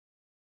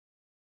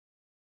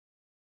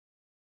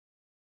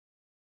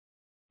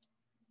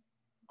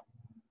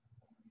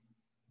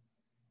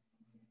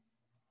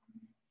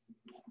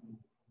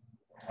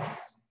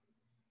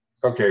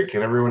Okay,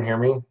 can everyone hear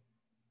me?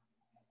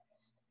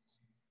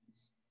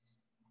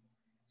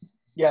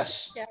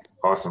 Yes. Yes.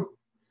 Awesome.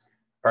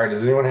 All right,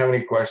 does anyone have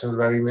any questions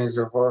about anything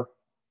so far?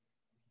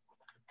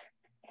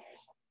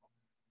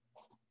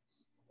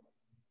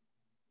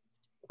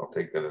 I'll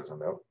take that as a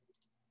no.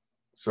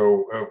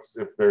 So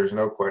if there's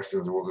no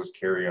questions, we'll just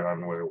carry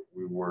on where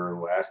we were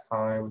last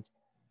time.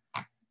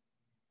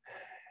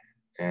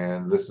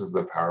 And this is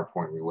the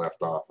PowerPoint we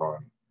left off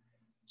on.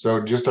 So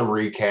just to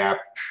recap,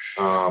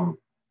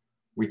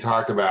 we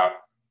talked about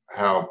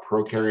how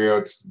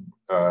prokaryotes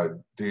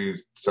do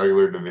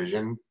cellular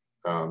division.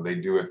 They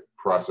do a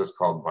process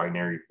called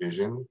binary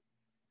fission.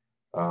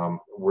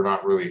 We're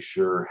not really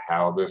sure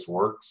how this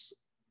works,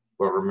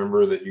 but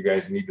remember that you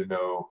guys need to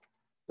know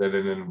that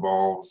it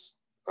involves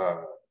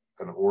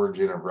an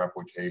origin of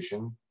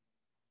replication,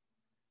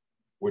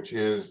 which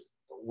is,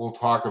 we'll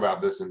talk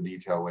about this in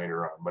detail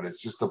later on, but it's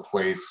just a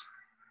place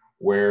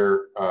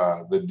where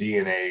the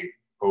DNA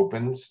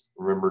opens.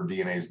 Remember,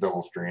 DNA is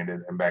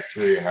double-stranded, and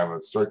bacteria have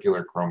a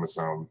circular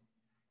chromosome.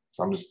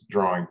 So I'm just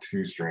drawing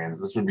two strands.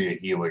 This would be a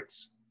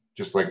helix,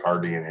 just like our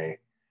DNA.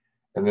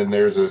 And then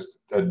there's a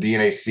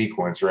DNA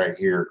sequence right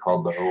here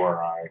called the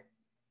ORI,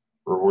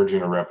 or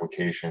origin of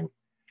replication.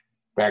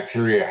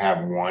 Bacteria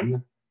have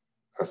one,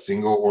 a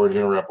single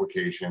origin of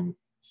replication.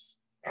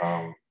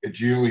 It's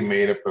usually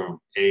made up of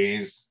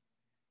A's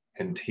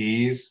and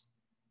T's,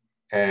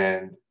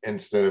 and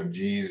instead of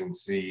G's and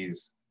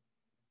C's.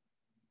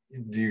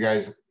 Do you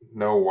guys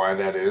know why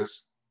that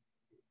is?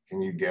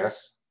 Can you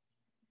guess?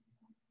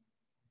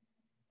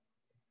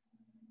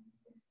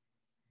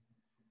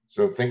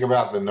 So think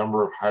about the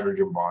number of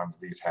hydrogen bonds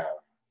these have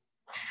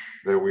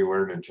that we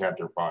learned in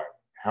chapter 5.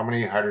 How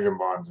many hydrogen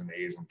bonds in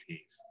A's and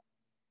T's?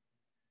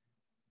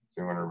 Does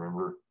anyone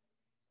remember?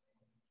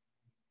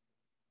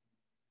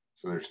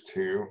 So there's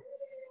 2.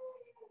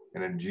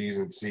 And in G's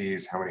and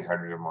C's, how many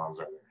hydrogen bonds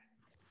are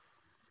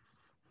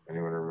there?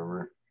 Anyone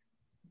remember?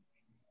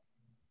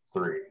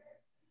 3.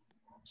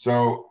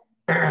 So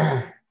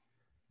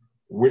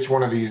which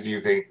one of these do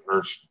you think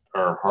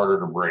are harder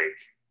to break?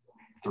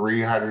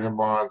 3 hydrogen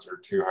bonds or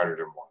 2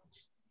 hydrogen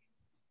bonds?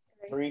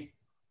 3.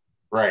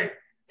 Right.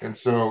 And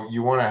so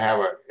you want to have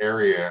an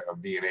area of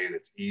DNA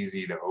that's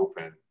easy to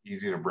open,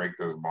 easy to break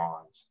those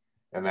bonds.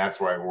 And that's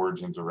why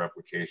origins of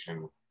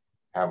replication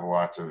have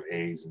lots of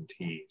A's and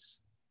T's,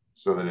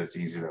 so that it's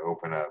easy to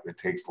open up. It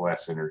takes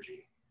less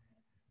energy.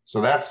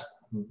 So that's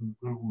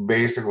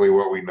basically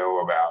what we know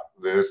about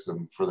this.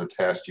 And for the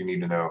test, you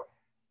need to know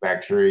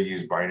bacteria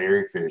use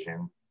binary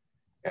fission,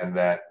 and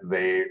that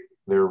their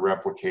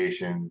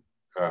replication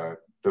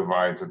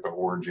divides at the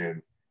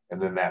origin,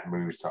 and then that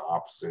moves to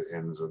opposite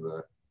ends of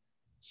the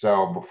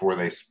cell before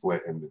they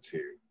split into 2.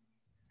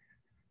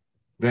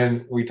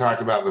 Then we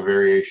talked about the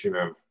variation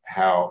of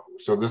how,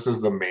 so this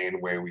is the main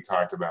way we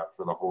talked about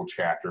for the whole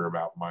chapter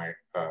about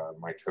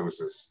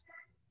mitosis.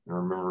 And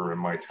remember, in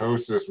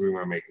mitosis, we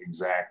want to make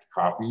exact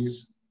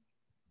copies.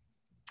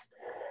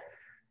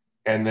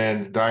 And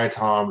then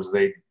diatoms,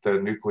 the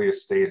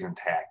nucleus stays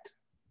intact,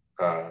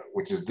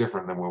 which is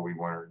different than what we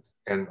learned.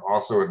 And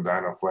also in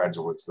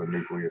dinoflagellates, the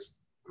nucleus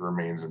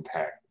remains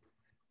intact.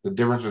 The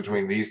difference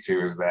between these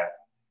two is that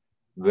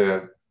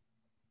the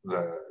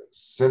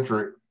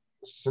centrioles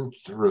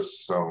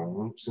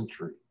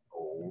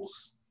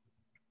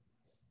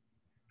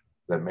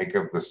that make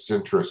up the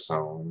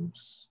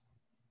centrosomes,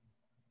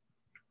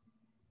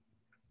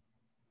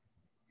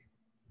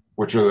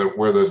 which are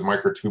where those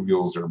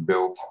microtubules are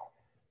built.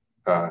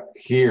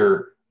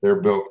 Here,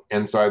 they're built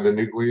inside the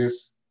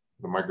nucleus.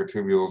 The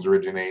microtubules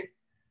originate,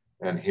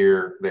 and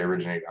here they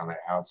originate on the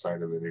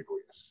outside of the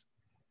nucleus.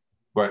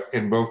 But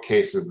in both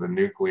cases, the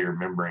nuclear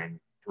membrane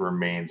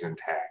remains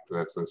intact.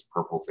 That's this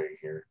purple thing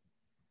here.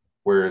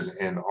 Whereas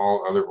in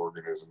all other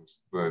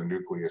organisms, the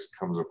nucleus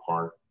comes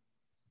apart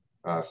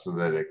so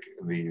that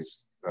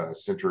these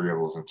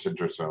centrioles and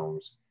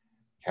centrosomes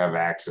have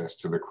access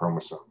to the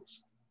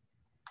chromosomes.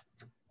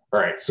 All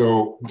right,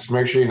 so just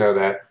make sure you know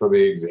that for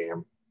the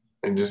exam.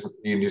 And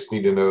you just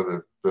need to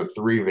know the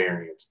 3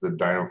 variants: the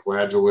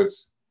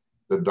dinoflagellates,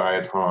 the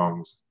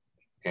diatoms,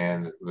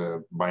 and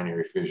the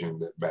binary fission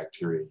that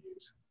bacteria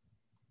use.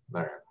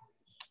 All right.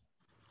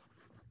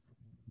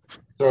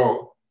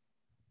 So,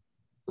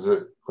 is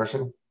it a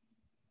question?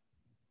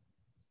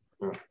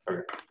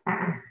 Okay.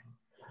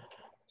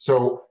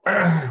 So,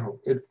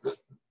 the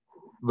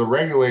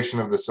regulation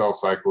of the cell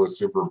cycle is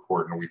super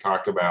important. We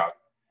talked about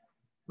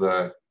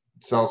the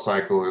cell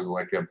cycle is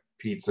like a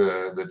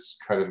pizza that's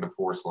cut into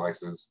 4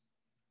 slices.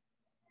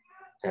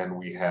 And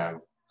we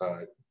have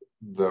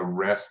the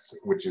rest,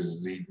 which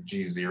is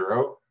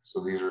G0.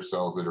 So these are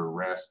cells that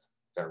are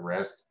at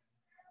rest.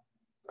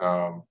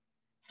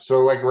 So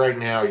like right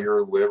now,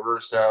 your liver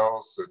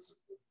cells,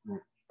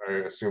 I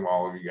assume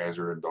all of you guys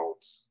are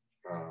adults,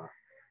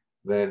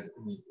 then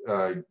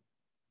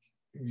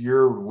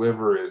your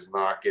liver is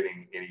not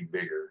getting any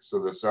bigger. So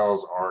the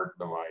cells aren't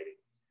dividing.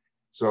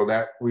 So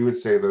that we would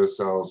say those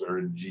cells are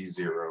in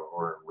G0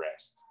 or at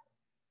rest.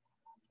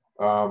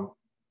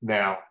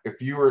 Now,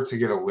 if you were to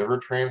get a liver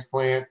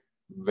transplant,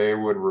 they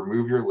would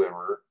remove your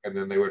liver, and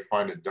then they would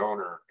find a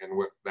donor. And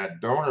what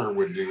that donor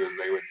would do is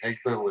they would take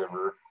the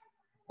liver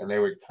and they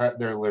would cut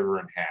their liver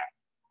in half.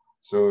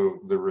 So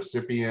the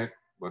recipient,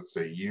 let's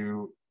say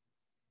you,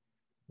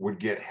 would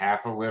get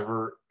half a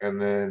liver, and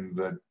then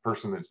the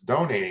person that's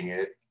donating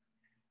it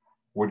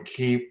would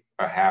keep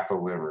a half a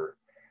liver.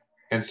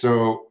 And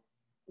so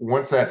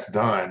once that's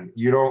done,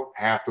 you don't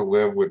have to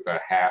live with a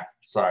half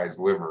size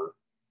liver.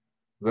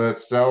 The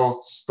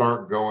cells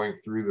start going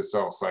through the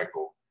cell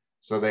cycle.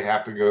 So they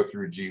have to go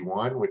through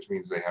G1, which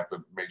means they have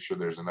to make sure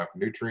there's enough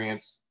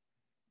nutrients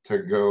to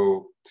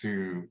go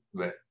to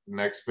the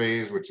next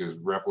phase, which is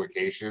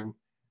replication,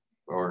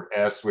 or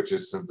S, which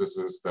is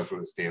synthesis. That's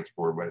what it stands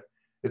for, but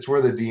it's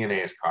where the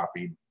DNA is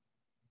copied.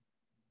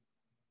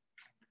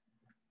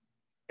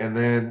 And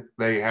then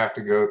they have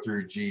to go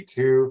through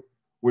G2,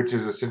 which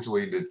is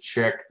essentially to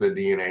check the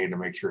DNA to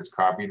make sure it's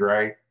copied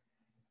right.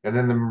 And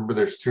then remember,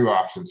 there's two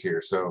options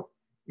here. So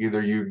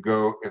either you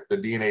go, if the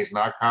DNA is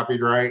not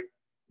copied right,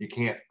 you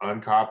can't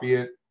uncopy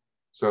it.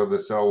 So the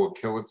cell will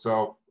kill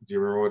itself. Do you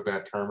remember what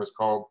that term is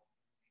called?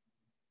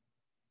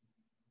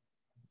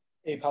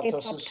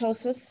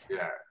 Apoptosis.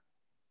 Yeah.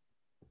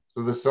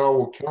 So the cell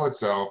will kill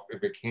itself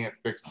if it can't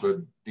fix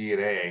the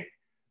DNA,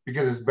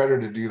 because it's better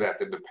to do that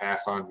than to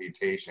pass on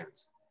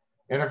mutations.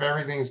 And if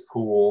everything's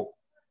cool,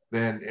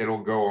 then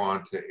it'll go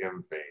on to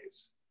M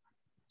phase.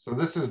 So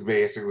this is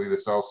basically the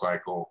cell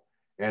cycle.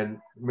 And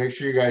make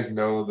sure you guys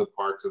know the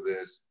parts of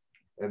this.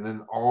 And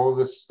then all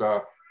this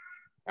stuff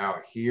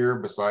out here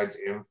besides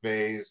M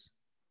phase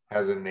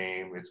has a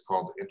name. It's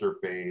called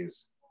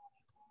interphase.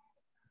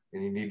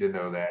 And you need to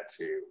know that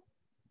too.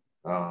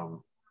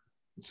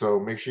 So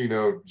make sure you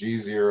know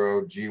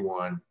G0,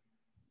 G1,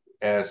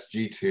 S,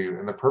 G2,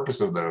 and the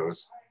purpose of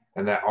those,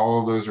 and that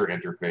all of those are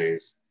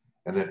interphase.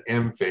 And then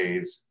M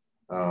phase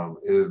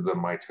is the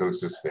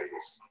mitosis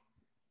phase,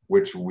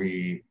 which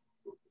we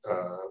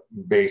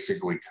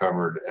basically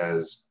covered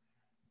as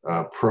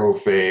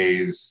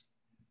prophase,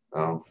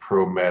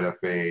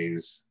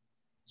 prometaphase.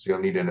 So you'll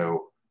need to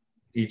know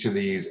each of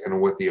these and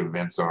what the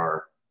events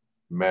are: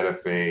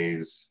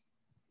 metaphase,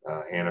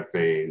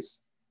 anaphase,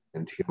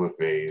 and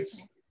telophase,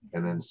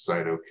 and then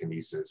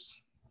cytokinesis.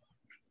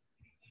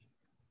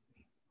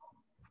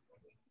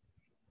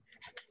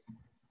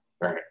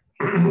 All right.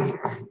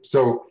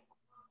 So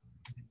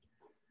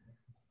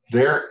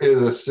there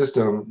is a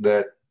system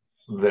that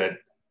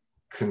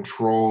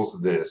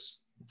controls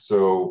this.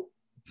 So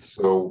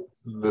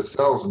the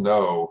cells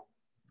know,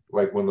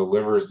 like when the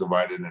liver is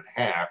divided in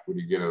half, when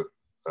you get a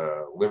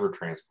liver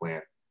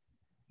transplant,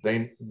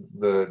 they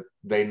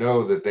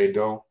know that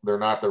they're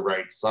not the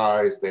right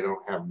size, they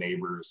don't have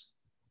neighbors,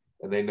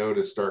 and they know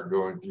to start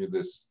going through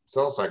this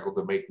cell cycle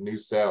to make new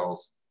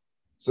cells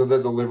so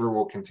that the liver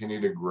will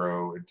continue to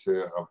grow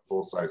into a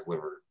full-size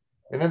liver.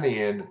 And in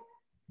the end,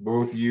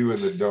 both you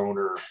and the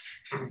donor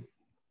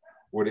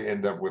would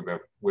end up with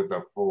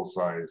a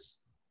full-size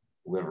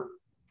liver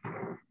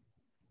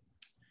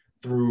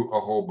through a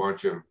whole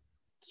bunch of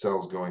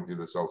cells going through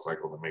the cell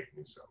cycle to make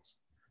new cells.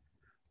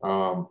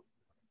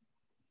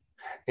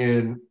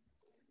 And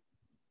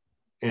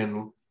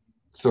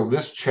so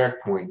this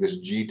checkpoint, this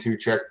G2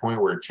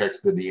 checkpoint where it checks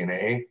the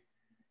DNA,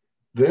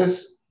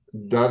 this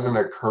doesn't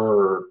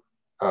occur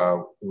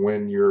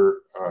when you're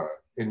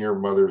in your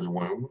mother's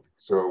womb.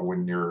 So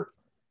when you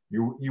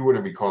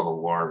wouldn't be called a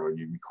larva,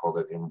 you'd be called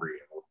an embryo,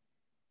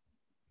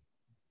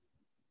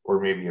 or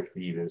maybe a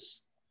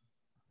fetus.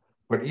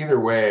 But either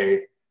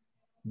way,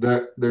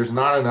 there's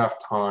not enough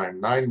time.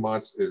 9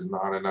 months is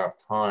not enough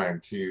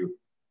time to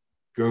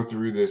go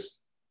through this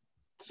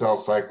cell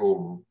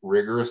cycle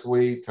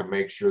rigorously to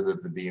make sure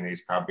that the DNA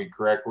is copied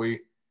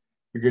correctly,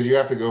 because you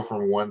have to go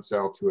from 1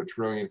 cell to 1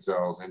 trillion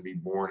cells and be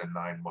born in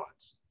 9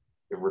 months,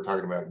 if we're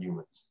talking about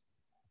humans.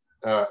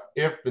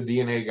 If the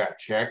DNA got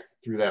checked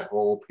through that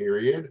whole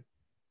period,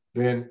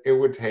 then it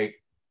would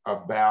take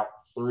about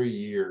 3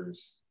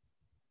 years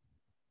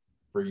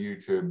for you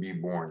to be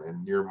born,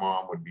 and your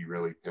mom would be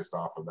really pissed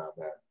off about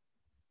that.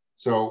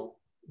 So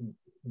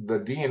the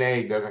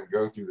DNA doesn't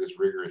go through this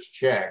rigorous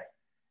check,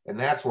 and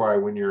that's why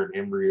when you're an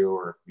embryo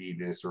or a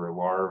fetus or a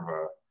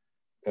larva,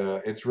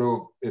 it's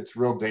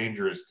real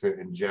dangerous to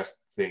ingest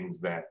things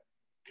that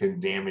can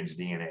damage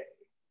DNA,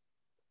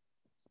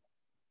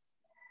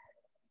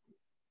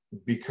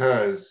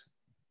 because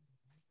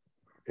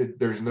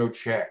there's no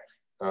check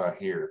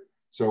here.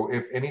 So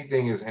if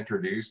anything is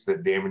introduced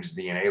that damaged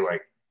DNA,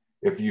 like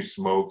if you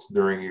smoked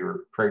during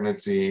your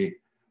pregnancy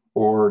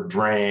or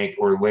drank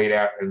or laid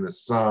out in the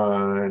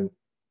sun,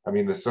 I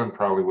mean, the sun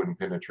probably wouldn't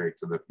penetrate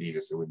to the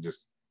fetus. It would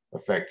just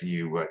affect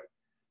you. But,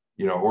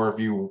 you know, or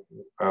if you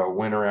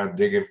went around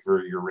digging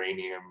for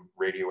uranium,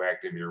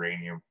 radioactive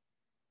uranium,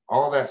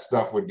 all that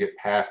stuff would get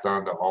passed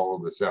on to all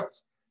of the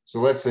cells. So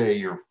let's say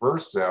your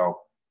first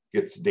cell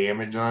gets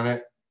damage on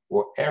it.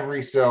 Well,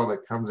 every cell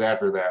that comes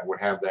after that would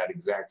have that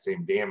exact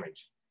same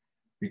damage,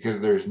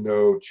 because there's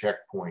no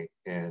checkpoint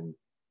in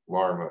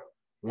larva.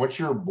 Once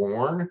you're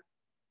born,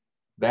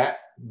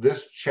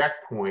 this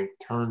checkpoint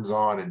turns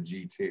on in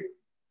G2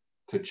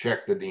 to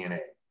check the DNA.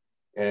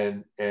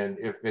 and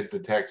if it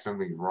detects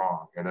something's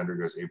wrong and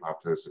undergoes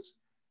apoptosis.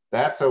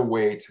 That's a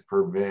way to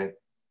prevent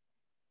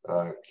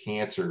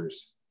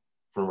cancers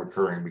from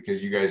occurring,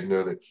 because you guys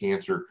know that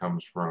cancer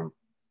comes from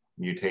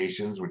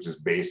mutations, which is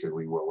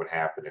basically what would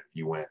happen if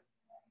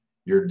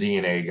your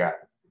DNA got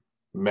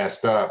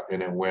messed up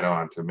and it went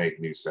on to make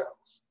new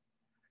cells.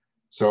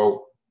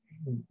 So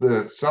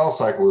the cell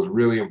cycle is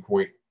really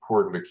important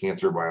to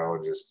cancer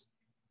biologists.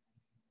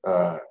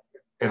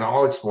 And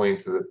I'll explain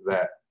to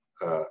that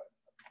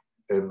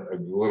in a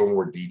little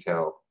more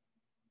detail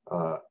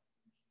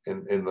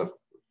in the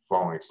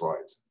following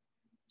slides.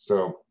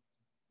 So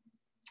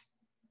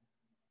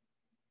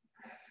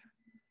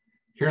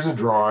here's a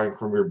drawing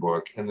from your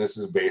book, and this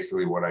is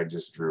basically what I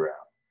just drew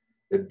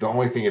out. The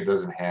only thing it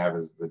doesn't have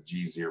is the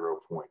G0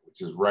 point,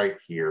 which is right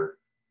here,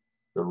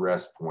 the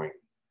rest point.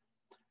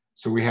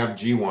 So we have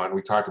G1,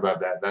 we talked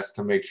about that. That's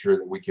to make sure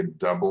that we can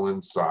double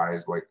in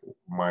size, like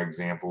my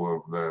example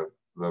of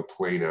the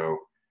Play-Doh.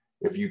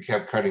 If you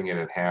kept cutting it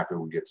in half, it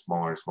would get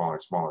smaller and smaller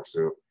and smaller.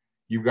 So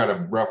you've got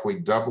to roughly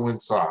double in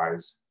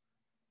size.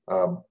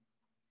 And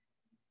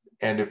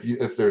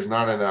if there's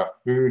not enough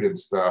food and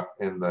stuff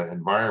in the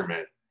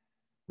environment,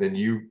 then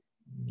you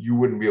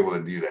wouldn't be able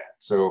to do that.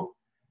 So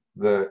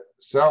the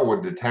cell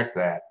would detect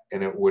that,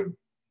 and it would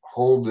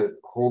hold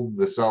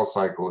the cell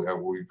cycle at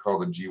what we call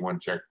the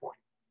G1 checkpoint.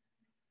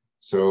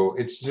 So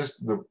it's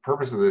just, the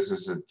purpose of this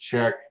is to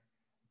check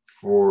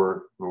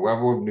for the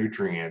level of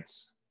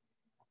nutrients.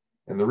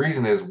 And the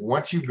reason is,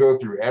 once you go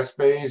through S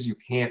phase, you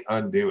can't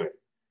undo it.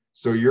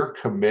 So you're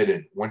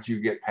committed. Once you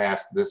get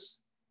past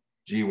this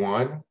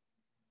G1,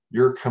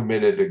 you're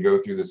committed to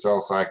go through the cell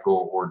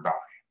cycle or die.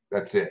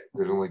 That's it.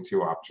 There's only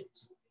two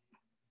options.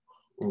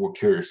 Will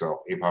kill yourself,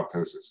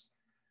 apoptosis.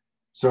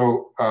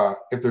 So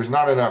if there's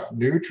not enough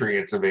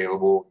nutrients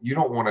available, you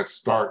don't want to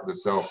start the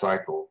cell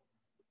cycle.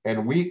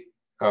 And we,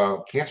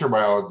 cancer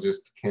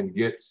biologists, can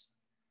get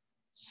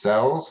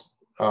cells,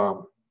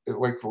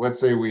 like let's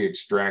say we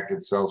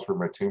extracted cells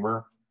from a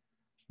tumor,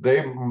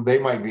 they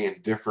might be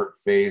in different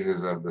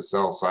phases of the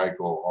cell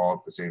cycle all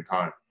at the same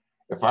time.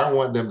 If I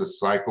want them to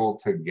cycle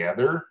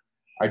together,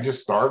 I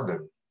just starve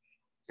them.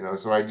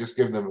 So I just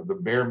give them the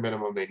bare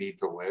minimum they need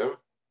to live,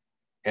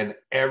 and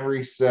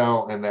every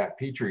cell in that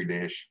petri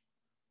dish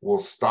will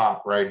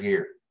stop right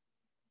here.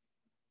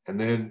 And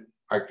then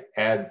I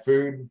add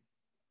food.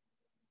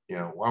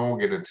 I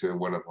won't get into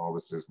what all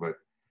this is, but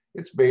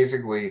it's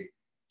basically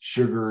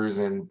sugars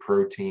and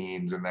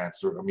proteins and that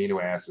sort of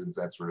amino acids,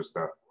 that sort of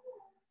stuff.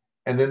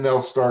 And then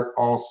they'll start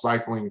all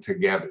cycling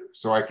together.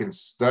 So I can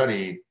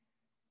study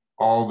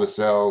all the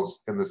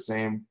cells in the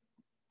same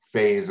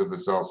phase of the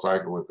cell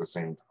cycle at the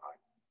same time.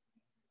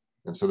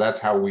 And so that's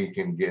how we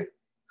can get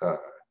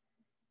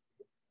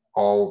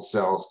all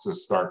cells to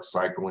start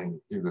cycling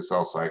through the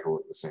cell cycle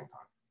at the same time.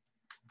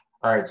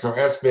 All right, so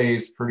S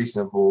phase, pretty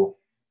simple.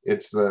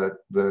 It's the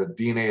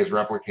DNA is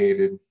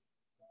replicated.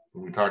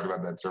 We talked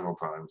about that several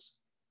times.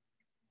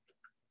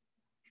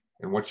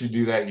 And once you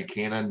do that, you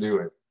can't undo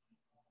it.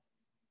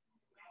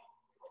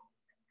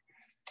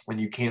 And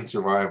you can't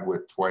survive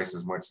with twice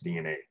as much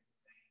DNA.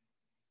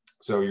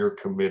 So you're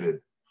committed.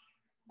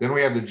 Then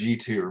we have the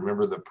G2.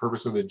 Remember, the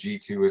purpose of the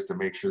G2 is to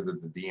make sure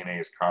that the DNA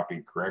is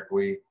copied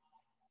correctly.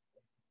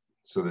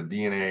 So the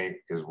DNA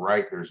is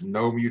right. There's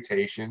no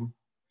mutation,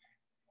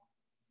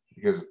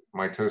 because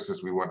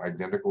mitosis, we want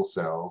identical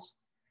cells.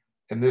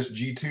 And this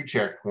G2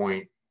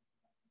 checkpoint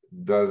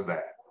does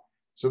that.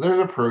 So there's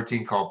a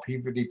protein called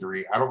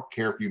P53. I don't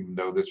care if you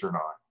know this or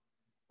not,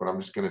 but I'm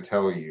just going to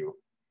tell you.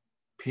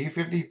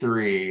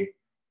 P53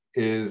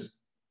 is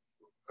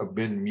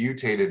been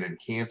mutated in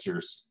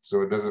cancers,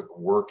 so it doesn't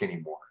work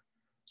anymore.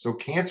 So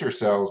cancer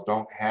cells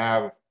don't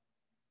have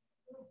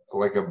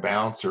like a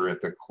bouncer at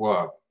the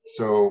club.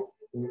 So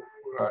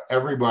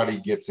everybody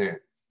gets in.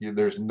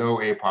 There's no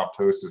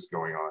apoptosis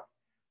going on.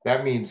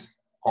 That means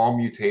all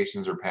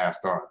mutations are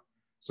passed on.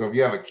 So if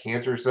you have a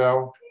cancer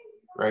cell,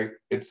 right,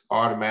 it's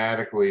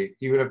automatically,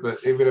 even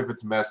if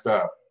it's messed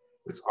up,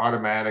 it's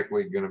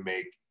automatically going to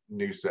make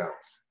new cells.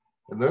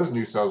 And those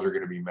new cells are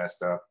going to be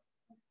messed up.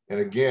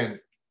 And again,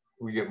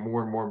 we get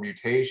more and more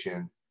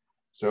mutation.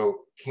 So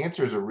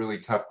cancer is a really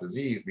tough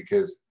disease,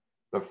 because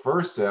the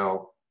first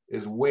cell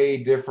is way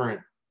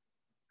different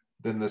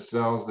than the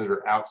cells that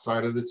are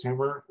outside of the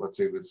tumor. Let's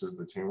say this is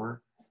the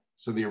tumor.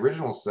 So the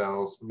original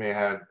cells may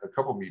have a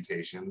couple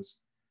mutations.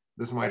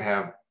 This might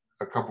have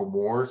a couple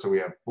more. So we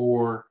have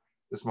 4.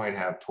 This might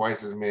have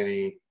twice as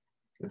many,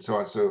 and so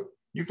on. So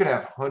you could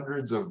have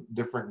hundreds of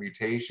different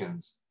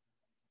mutations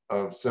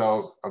of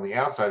cells on the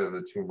outside of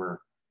the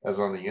tumor as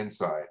on the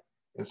inside.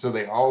 And so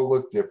they all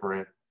look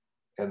different.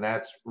 And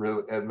that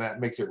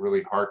makes it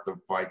really hard to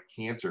fight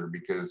cancer,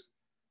 because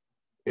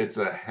it's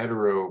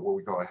what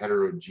we call a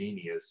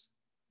heterogeneous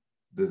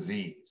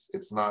disease.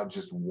 It's not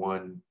just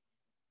one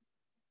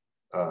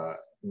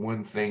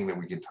thing that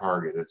we can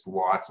target. It's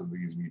lots of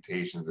these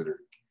mutations that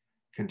are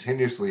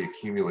continuously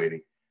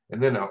accumulating.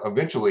 And then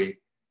eventually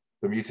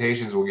the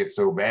mutations will get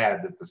so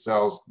bad that the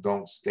cells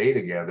don't stay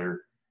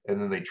together, and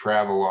then they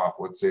travel off.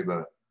 Let's say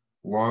the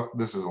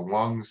this is a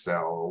lung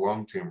cell, a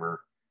lung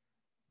tumor,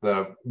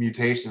 the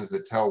mutations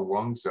that tell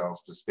lung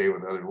cells to stay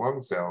with other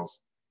lung cells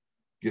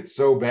get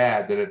so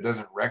bad that it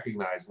doesn't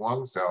recognize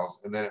lung cells,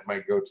 and then it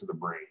might go to the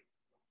brain.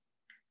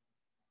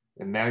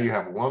 And now you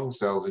have lung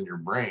cells in your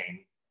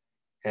brain,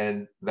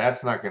 and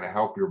that's not going to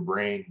help your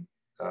brain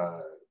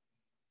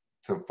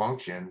to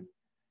function.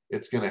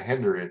 It's going to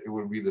hinder it. It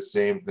would be the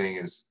same thing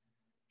as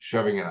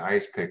shoving an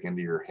ice pick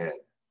into your head.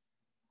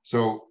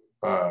 So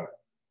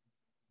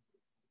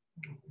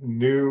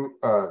new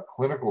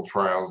clinical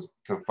trials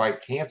to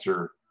fight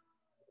cancer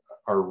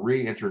are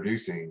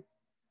reintroducing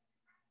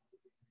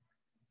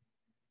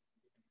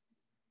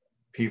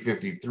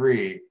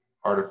P53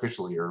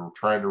 artificially, or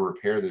trying to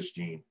repair this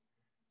gene.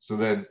 So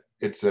then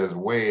it says,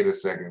 wait a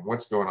second,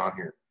 what's going on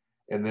here?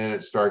 And then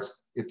it starts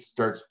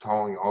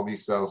telling all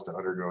these cells to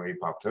undergo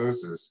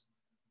apoptosis,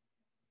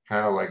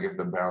 kind of like if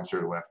the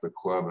bouncer left the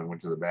club and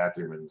went to the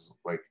bathroom and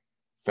like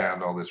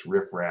found all this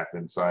riffraff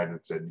inside and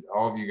said,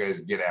 all of you guys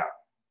get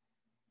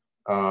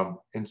out.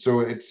 And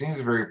so it seems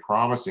very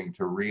promising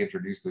to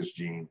reintroduce this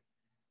gene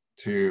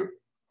to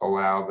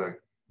allow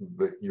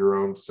your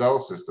own cell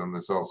system,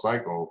 the cell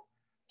cycle,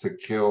 to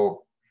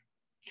kill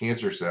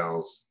cancer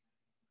cells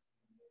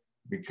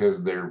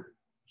because they're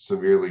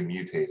severely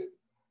mutated.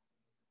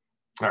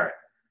 All right.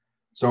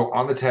 So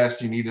on the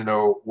test, you need to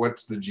know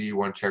what's the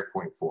G1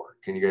 checkpoint for.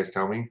 Can you guys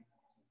tell me?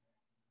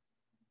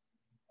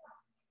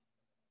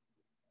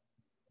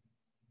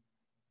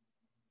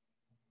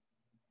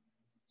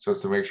 So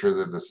it's to make sure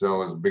that the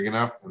cell is big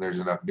enough and there's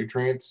enough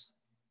nutrients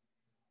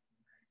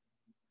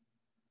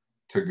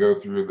to go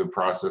through the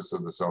process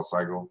of the cell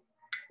cycle.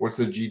 What's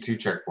the G2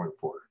 checkpoint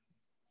for?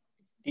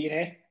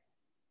 DNA.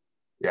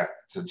 Yeah,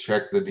 to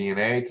check the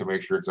DNA to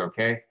make sure it's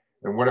okay.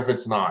 And what if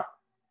it's not?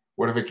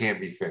 What if it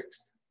can't be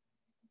fixed?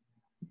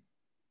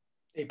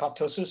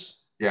 Apoptosis.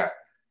 Yeah,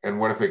 and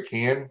what if it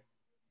can?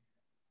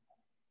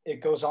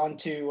 It goes on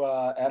to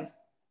M.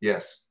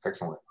 Yes,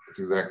 excellent. That's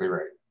exactly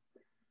right.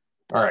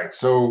 All right,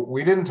 so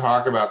we didn't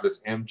talk about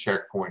this M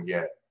checkpoint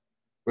yet,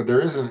 but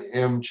there is an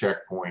M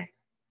checkpoint.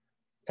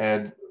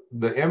 And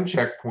the M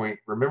checkpoint,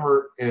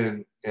 remember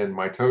in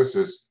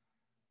mitosis,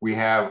 we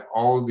have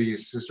all of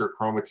these sister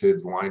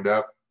chromatids lined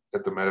up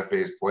at the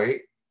metaphase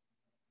plate.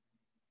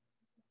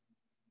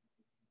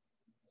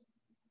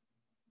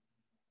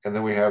 And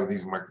then we have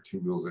these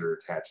microtubules that are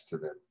attached to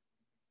them,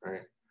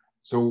 right?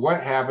 So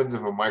what happens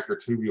if a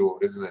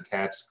microtubule isn't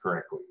attached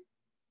correctly?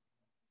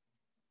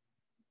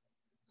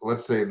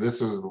 Let's say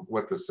this is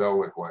what the cell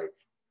looked like.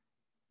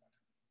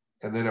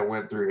 And then it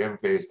went through M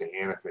phase to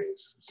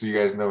anaphase. So you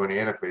guys know in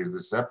anaphase,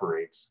 this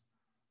separates.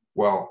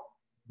 Well,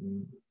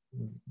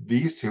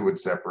 these two would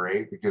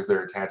separate because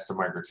they're attached to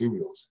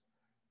microtubules,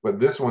 but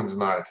this one's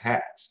not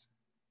attached.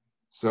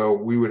 So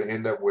we would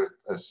end up with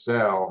a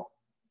cell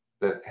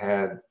that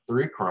had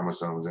 3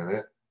 chromosomes in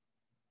it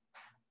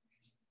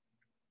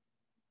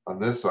on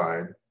this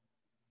side,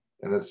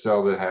 and a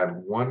cell that had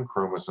 1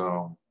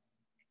 chromosome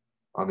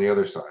on the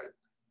other side.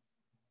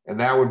 And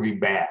that would be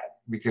bad,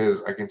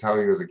 because I can tell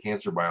you as a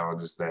cancer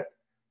biologist that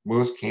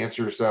most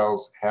cancer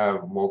cells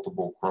have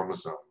multiple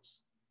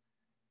chromosomes.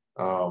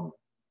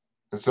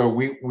 And so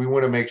we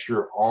want to make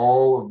sure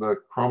all of the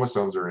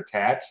chromosomes are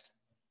attached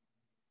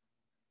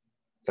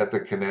at the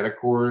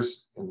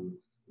kinetochores. And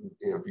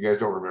if you guys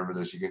don't remember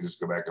this, you can just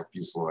go back a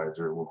few slides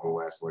or the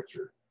last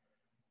lecture.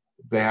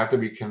 They have to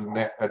be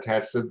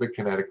attached to the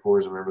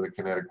kinetochores. Remember, the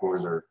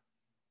kinetochores are,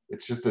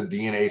 it's just a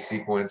DNA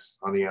sequence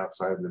on the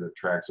outside that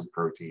attracts a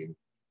protein.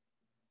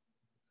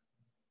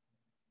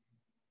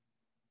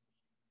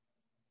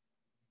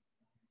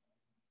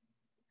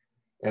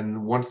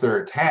 And once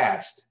they're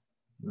attached,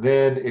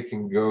 then it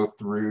can go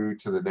through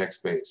to the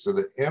next phase. So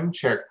the M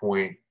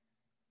checkpoint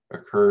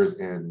occurs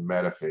in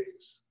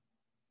metaphase.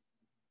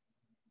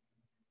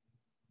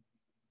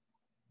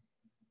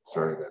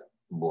 Sorry, that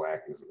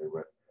black is there,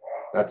 but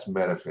that's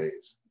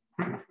metaphase.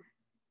 All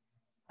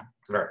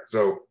right,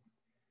 so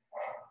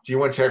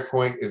G1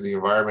 checkpoint, is the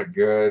environment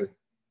good?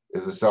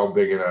 Is the cell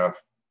big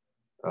enough?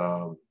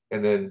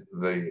 And then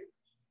the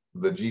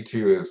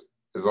G2 is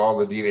all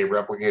the DNA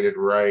replicated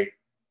right?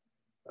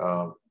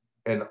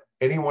 And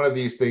any one of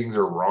these things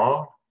are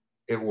wrong,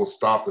 it will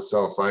stop the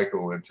cell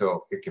cycle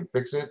until it can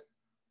fix it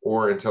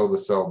or until the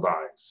cell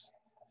dies.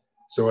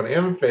 So in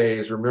M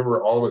phase,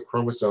 remember, all the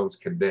chromosomes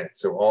condense.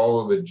 So all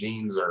of the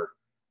genes are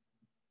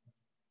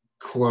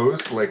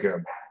closed like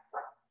a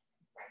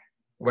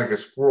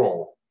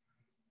scroll.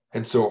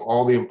 And so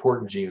all the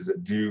important genes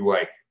that do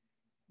like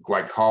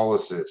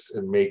glycolysis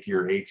and make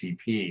your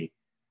ATP,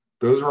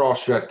 those are all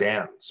shut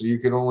down. So you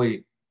can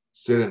only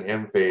sit in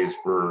M phase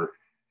for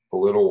a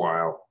little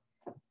while.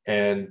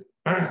 And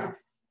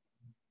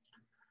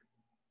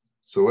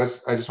so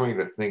I just want you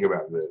to think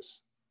about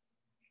this.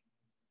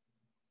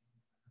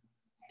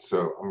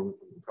 So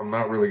I'm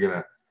not really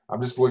gonna,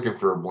 I'm just looking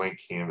for a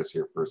blank canvas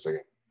here for a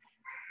second.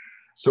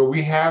 So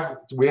we have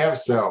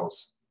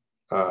cells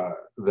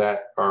that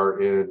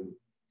are in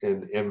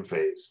M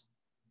phase.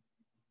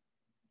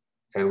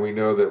 And we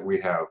know that we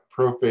have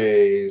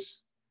prophase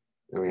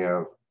and we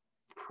have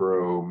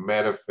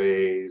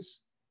prometaphase,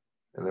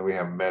 and then we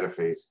have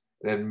metaphase.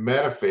 And in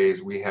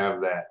metaphase, we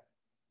have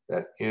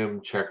that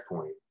M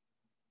checkpoint.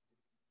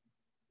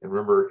 And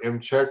remember, M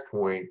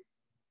checkpoint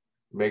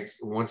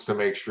wants to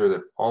make sure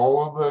that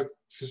all of the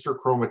sister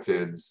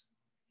chromatids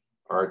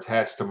are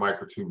attached to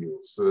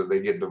microtubules so that they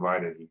get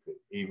divided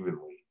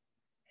evenly.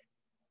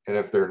 And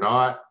if they're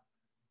not,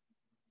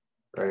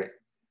 right,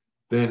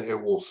 then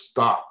it will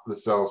stop the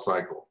cell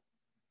cycle.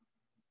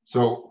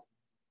 So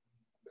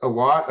a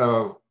lot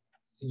of,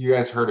 you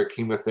guys heard of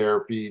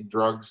chemotherapy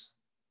drugs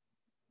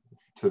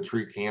to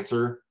treat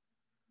cancer.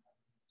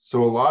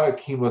 So a lot of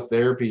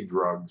chemotherapy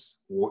drugs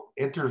will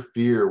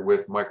interfere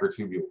with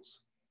microtubules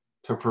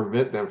to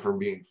prevent them from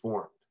being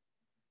formed.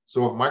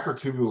 So if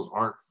microtubules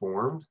aren't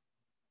formed,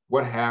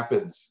 what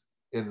happens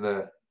in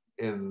the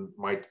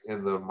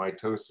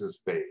mitosis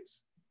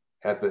phase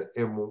at the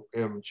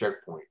M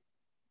checkpoint?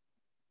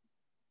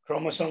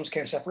 Chromosomes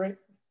can't separate?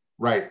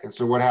 Right. And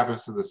so what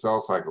happens to the cell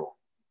cycle?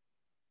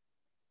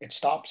 It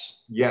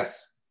stops?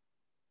 Yes.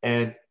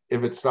 And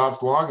if it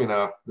stops long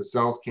enough, the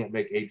cells can't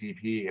make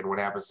ATP. And what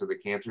happens to the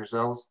cancer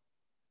cells?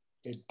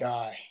 They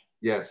die.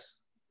 Yes.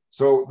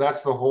 So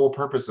that's the whole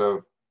purpose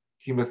of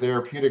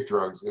chemotherapeutic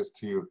drugs, is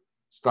to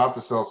stop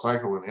the cell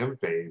cycle in M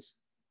phase.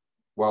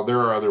 Well, there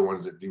are other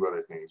ones that do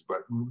other things, but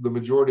the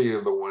majority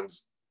of the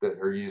ones that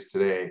are used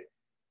today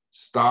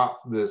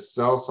stop this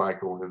cell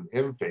cycle in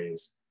M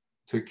phase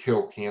to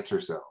kill cancer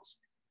cells.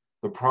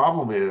 The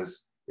problem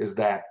is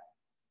that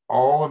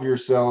all of your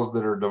cells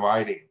that are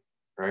dividing,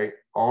 right?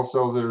 All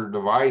cells that are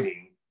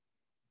dividing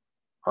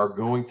are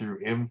going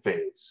through M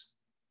phase.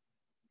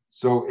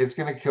 So it's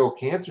going to kill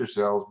cancer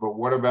cells, but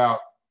what about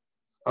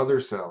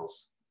other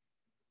cells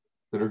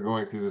that are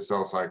going through the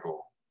cell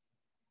cycle?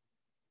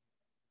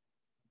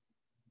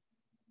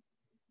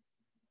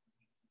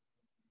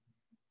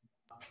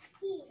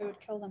 It would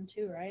kill them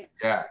too, right?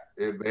 Yeah,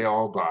 they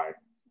all die.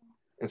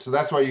 And so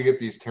that's why you get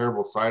these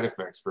terrible side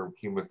effects from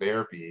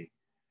chemotherapy.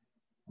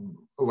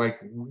 Like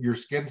your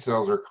skin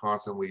cells are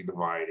constantly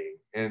dividing,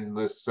 and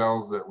the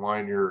cells that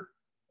line your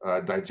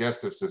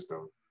digestive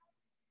system.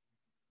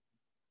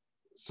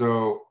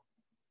 So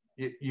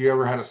you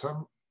ever had a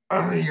sun?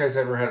 You guys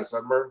ever had a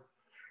sunburn?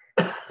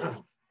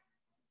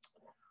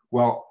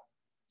 Well,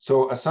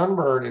 so a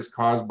sunburn is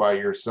caused by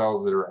your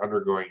cells that are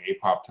undergoing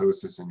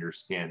apoptosis in your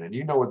skin, and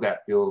you know what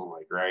that feels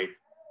like, right?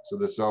 So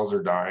the cells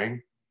are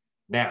dying.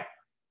 Now,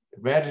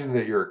 imagine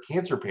that you're a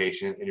cancer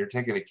patient and you're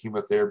taking a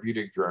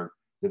chemotherapeutic drug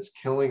that's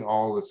killing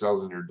all the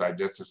cells in your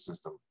digestive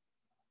system.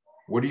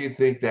 What do you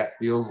think that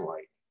feels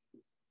like?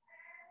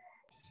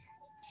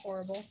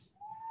 Horrible.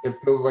 It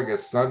feels like a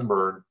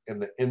sunburn in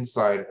the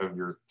inside of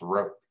your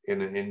throat,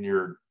 and in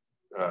your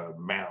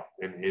mouth,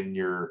 and in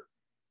your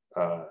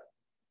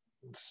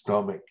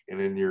stomach, and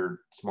in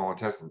your small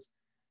intestines.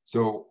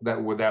 So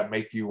would that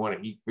make you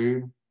want to eat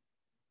food?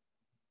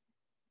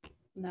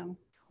 No.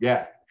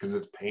 Yeah, because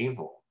it's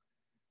painful.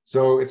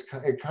 So it's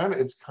kind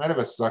of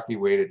a sucky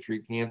way to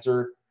treat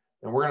cancer.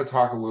 And we're going to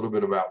talk a little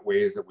bit about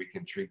ways that we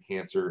can treat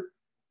cancer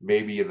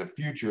maybe in the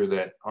future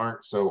that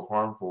aren't so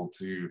harmful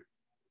to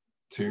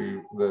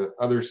the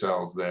other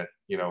cells that,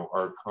 you know,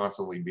 are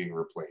constantly being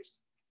replaced.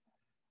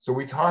 So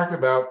we talked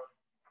about,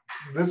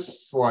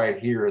 this slide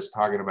here is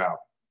talking about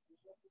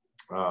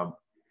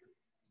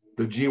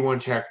the G1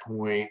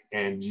 checkpoint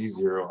and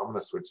G0. I'm going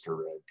to switch to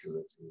red because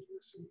that's easier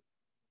to see.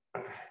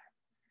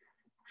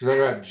 Because I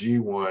got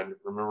G1.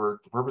 Remember,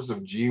 the purpose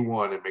of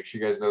G1, and make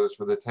sure you guys know this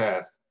for the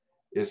test,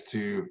 is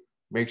to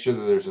make sure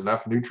that there's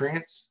enough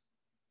nutrients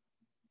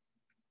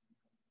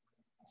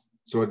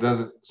so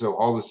so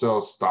all the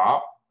cells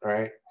stop,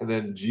 right? And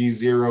then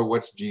G0,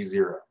 what's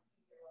G0?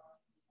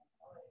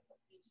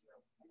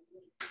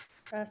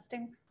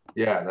 Resting.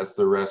 Yeah, that's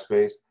the rest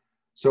phase.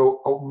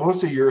 So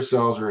most of your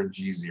cells are in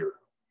G0,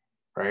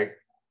 right?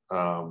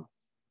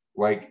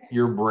 Like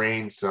your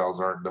brain cells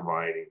aren't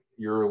dividing,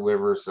 your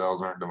liver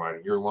cells aren't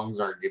dividing, your lungs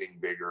aren't getting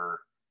bigger,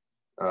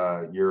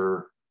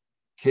 your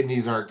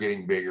kidneys aren't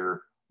getting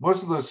bigger.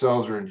 Most of those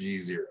cells are in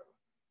G0.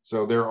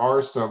 So there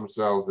are some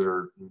cells that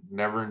are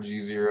never in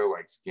G0,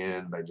 like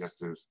skin,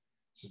 digestive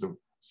system,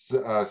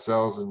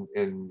 cells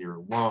in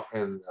your lung,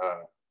 and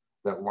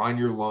that line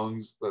your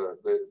lungs,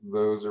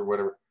 those or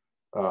whatever.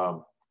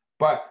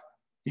 But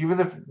even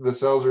if the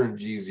cells are in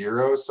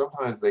G0,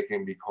 sometimes they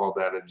can be called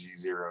out of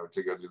G0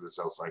 to go through the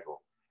cell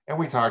cycle. And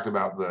we talked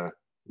about the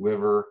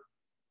liver,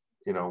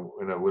 you know,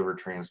 in a liver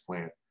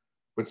transplant.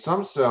 But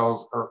some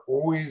cells are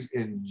always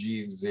in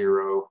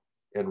G0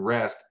 and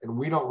rest, and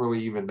we don't really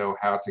even know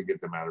how to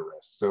get them out of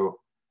rest. So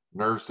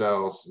nerve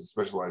cells,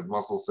 specialized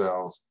muscle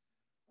cells,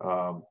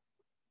 a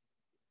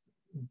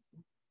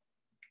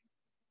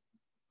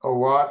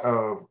lot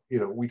of, you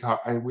know, we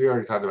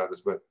already talked about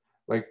this, but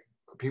like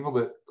people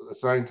that,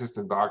 scientists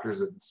and doctors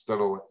that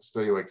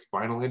study like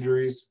spinal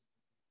injuries,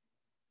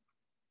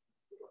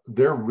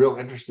 they're real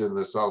interested in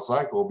the cell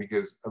cycle,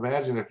 because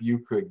imagine if you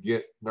could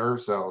get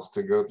nerve cells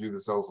to go through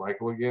the cell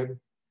cycle again.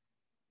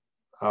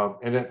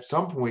 And at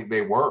some point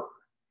they were,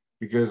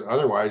 because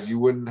otherwise you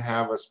wouldn't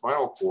have a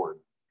spinal cord.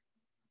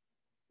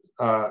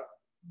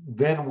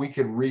 then we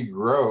could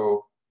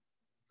regrow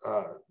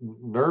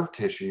nerve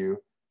tissue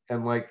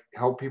and like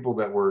help people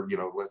that were, you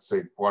know, let's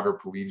say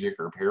quadriplegic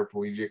or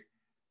paraplegic.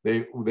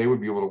 They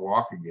would be able to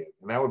walk again,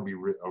 and that would be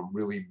a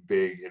really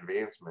big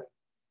advancement.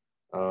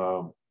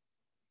 You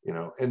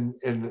know,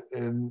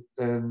 and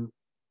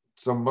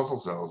some muscle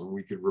cells, and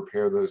we could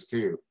repair those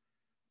too.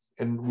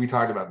 And we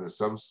talked about this.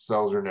 Some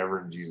cells are never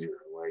in G0,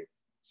 like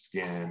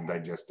skin,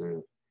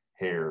 digestive,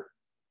 hair.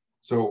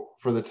 So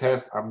for the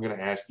test, I'm going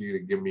to ask you to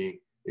give me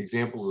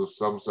examples of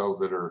some cells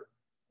that are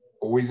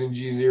always in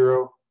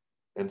G0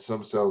 and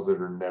some cells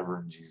that are never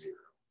in G0.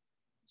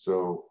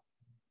 So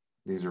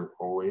these are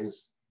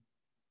always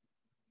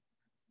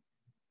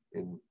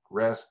in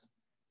rest,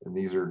 and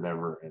these are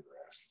never in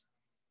rest.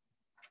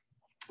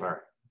 All right.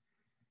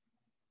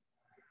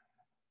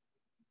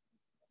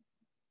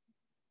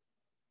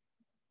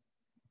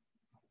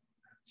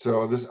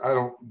 So this, I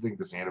don't think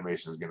this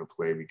animation is going to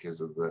play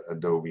because of the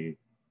Adobe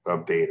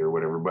update or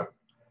whatever, but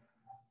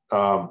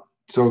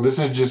so this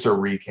is just a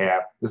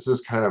recap. This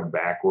is kind of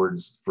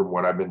backwards from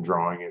what I've been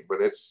drawing it,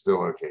 but it's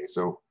still okay.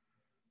 So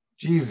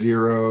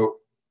G0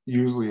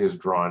 usually is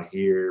drawn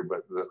here,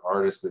 but the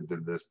artist that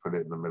did this put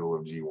it in the middle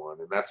of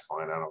G1, and that's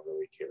fine. I don't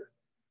really care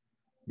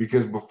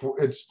because before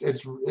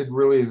it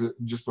really is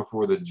just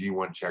before the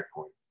G1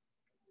 checkpoint.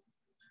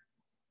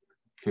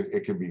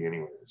 It could be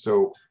anywhere.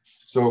 So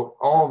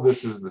all of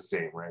this is the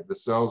same, right? The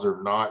cells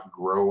are not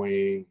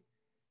growing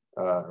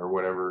or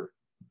whatever.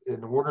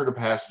 In order to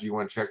pass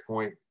G1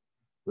 checkpoint,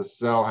 the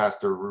cell has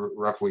to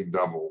roughly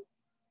double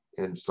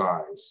in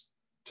size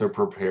to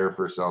prepare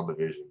for cell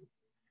division.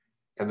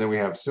 And then we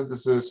have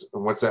synthesis.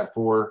 And what's that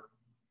for?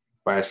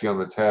 If I ask you on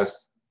the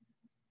test,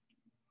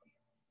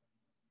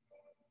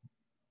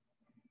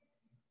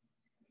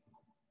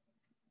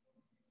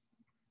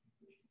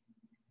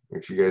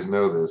 make sure you guys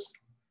know this.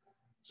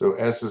 So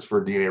S is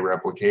for DNA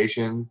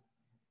replication.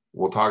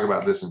 We'll talk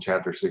about this in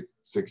chapter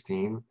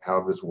 16,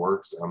 how this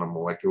works on a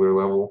molecular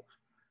level.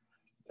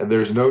 And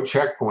there's no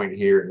checkpoint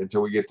here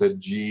until we get to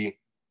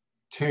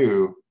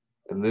G2.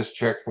 And this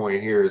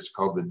checkpoint here is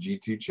called the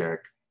G2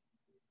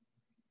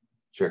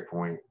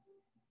 checkpoint.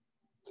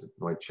 It's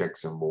my check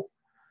symbol.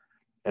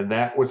 And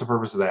that, what's the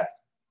purpose of that?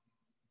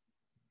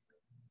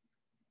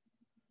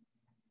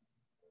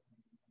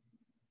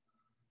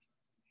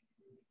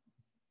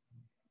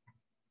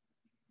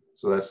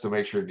 So that's to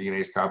make sure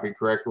DNA is copied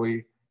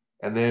correctly.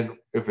 And then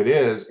if it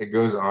is, it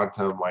goes on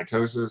to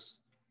mitosis.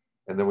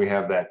 And then we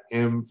have that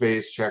M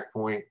phase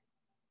checkpoint.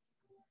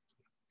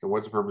 And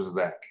what's the purpose of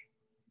that?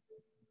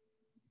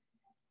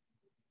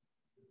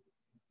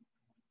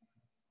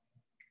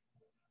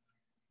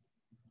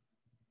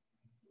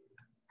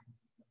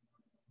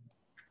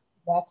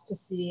 That's to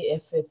see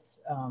if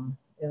it's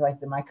if like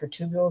the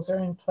microtubules are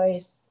in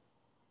place.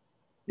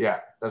 Yeah,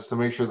 that's to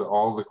make sure that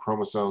all the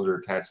chromosomes are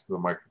attached to the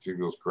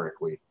microtubules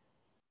correctly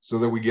so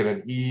that we get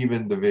an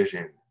even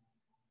division.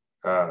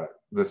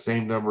 The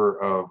same number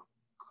of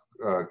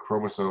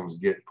chromosomes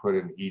get put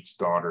in each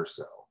daughter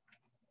cell.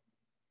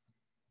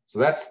 So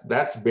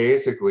that's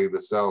basically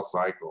the cell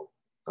cycle.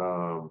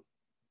 All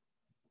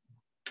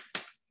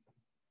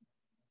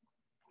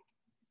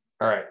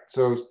right,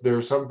 so there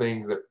are some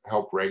things that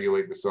help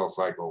regulate the cell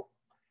cycle.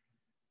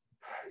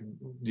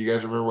 Do you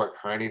guys remember what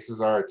kinases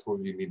are? I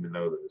told you need to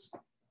know this.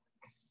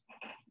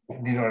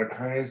 Do you know what a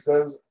kinase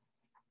does?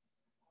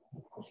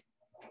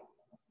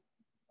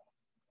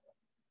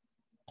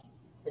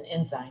 It's an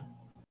enzyme.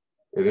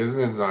 It is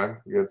an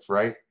enzyme. That's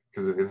right,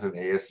 because it is an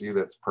ASU.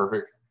 That's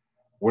perfect.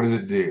 What does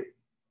it do?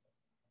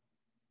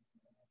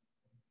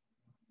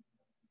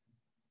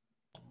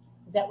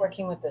 Is that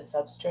working with the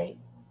substrate?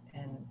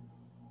 And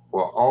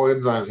well, all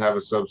enzymes have a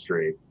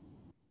substrate,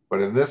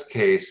 but in this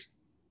case,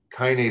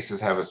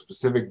 kinases have a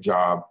specific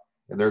job,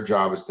 and their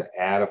job is to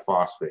add a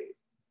phosphate.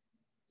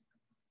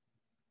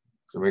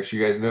 So make sure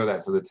you guys know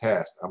that for the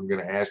test. I'm going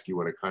to ask you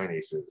what a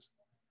kinase is.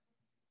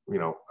 You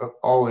know,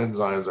 all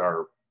enzymes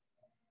are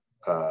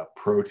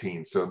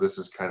proteins, so this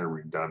is kind of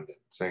redundant,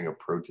 saying a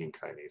protein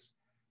kinase.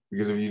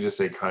 Because if you just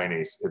say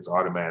kinase, it's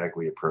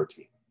automatically a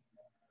protein.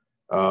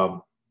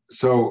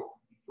 So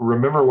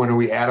remember when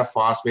we add a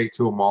phosphate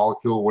to a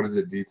molecule, what does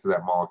it do to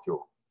that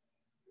molecule?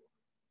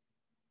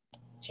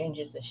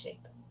 changes the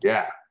shape.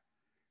 Yeah.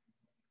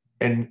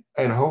 And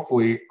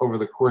hopefully over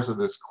the course of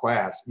this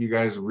class, you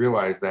guys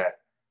realize that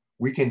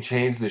we can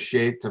change the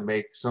shape to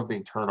make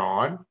something turn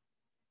on,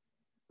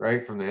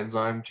 right, from the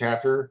enzyme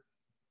chapter,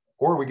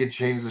 or we could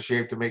change the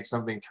shape to make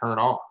something turn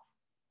off.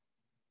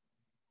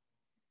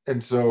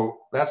 And so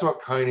that's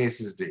what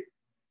kinases do.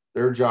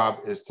 Their job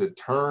is to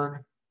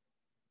turn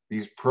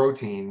these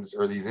proteins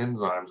or these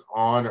enzymes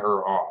on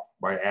or off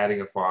by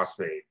adding a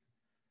phosphate.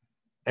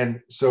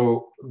 And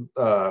so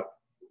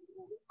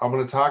I'm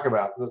going to talk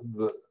about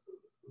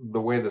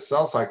the way the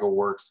cell cycle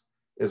works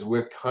is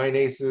with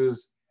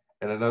kinases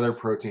and another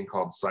protein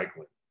called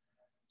cyclin.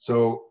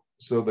 So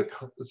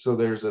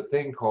there's a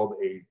thing called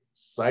a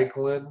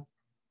cyclin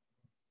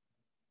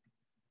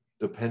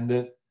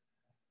dependent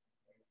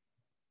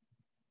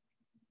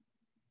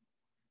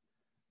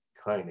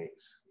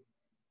kinase.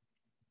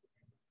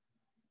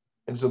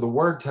 And so the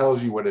word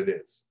tells you what it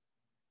is.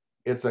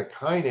 It's a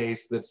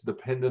kinase that's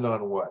dependent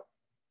on what?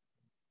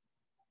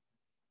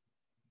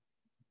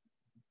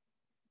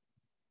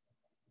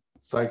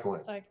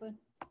 Cyclin. Cyclin.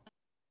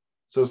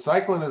 So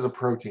cyclin is a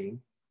protein,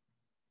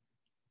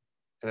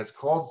 and it's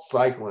called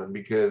cyclin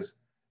because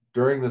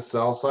during the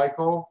cell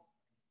cycle,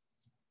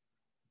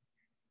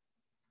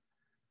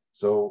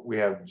 so we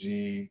have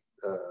G1,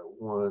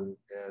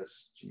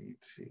 S,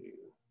 G2,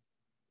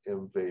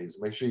 M phase.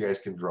 Make sure you guys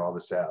can draw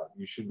this out.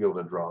 You should be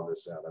able to draw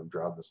this out. I've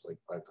drawn this like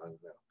 5 times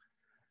now.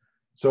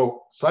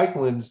 So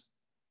cyclins,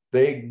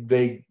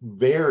 they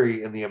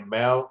vary in the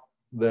amount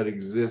that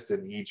exist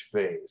in each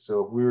phase.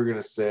 So if we were going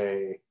to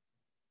say,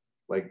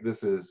 like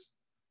this is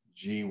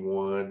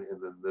G1,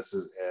 and then this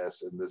is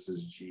S, and this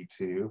is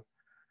G2,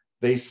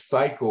 they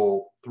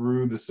cycle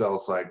through the cell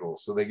cycle.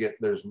 So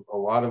there's a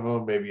lot of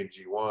them, maybe in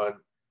G1,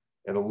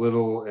 and a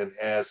little in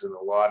S, and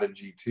a lot in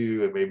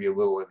G2, and maybe a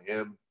little in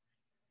M.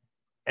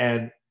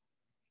 And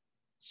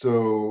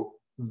so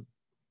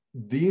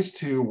these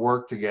two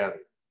work together.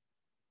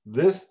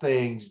 This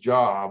thing's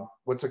job,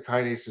 what's a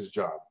kinase's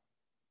job?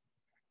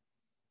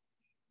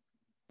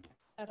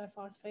 Add a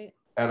phosphate.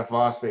 Add a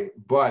phosphate,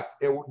 but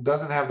it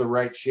doesn't have the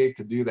right shape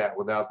to do that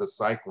without the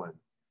cyclin.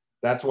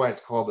 That's why it's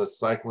called a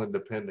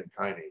cyclin-dependent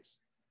kinase.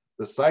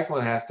 The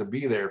cyclin has to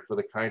be there for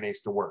the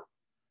kinase to work.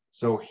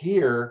 So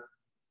here,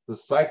 the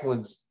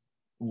cyclin's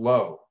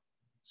low.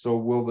 So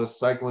will the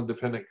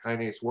cyclin-dependent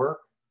kinase work?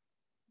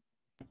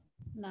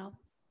 No.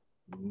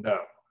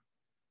 No.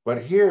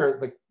 But here,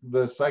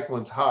 the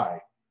cyclin's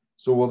high.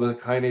 So will the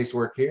kinase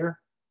work here?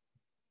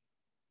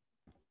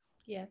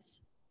 Yes.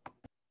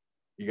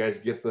 You guys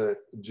get the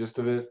gist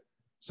of it?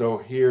 So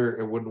here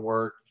it wouldn't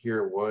work,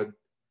 here it would.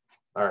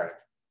 All right.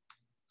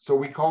 So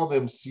we call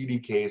them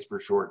CDKs for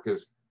short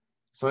because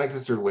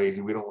scientists are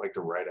lazy. We don't like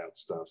to write out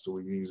stuff, so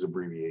we use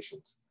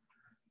abbreviations.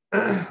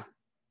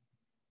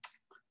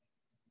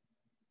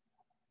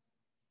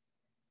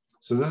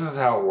 So this is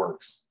how it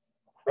works.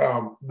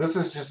 This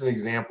is just an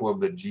example of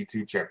the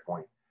G2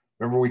 checkpoint.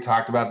 Remember we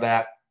talked about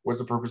that? What's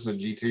the purpose of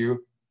G2?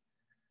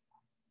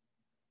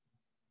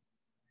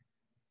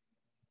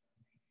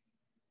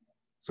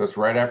 So it's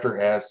right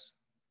after S.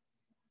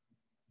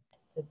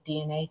 The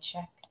DNA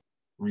check.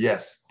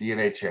 Yes,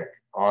 DNA check.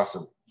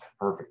 Awesome.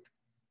 Perfect.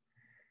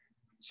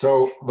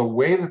 So the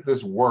way that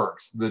this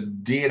works, the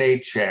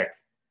DNA check,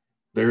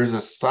 there's a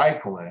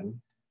cyclin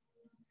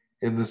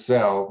in the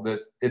cell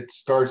that it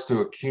starts to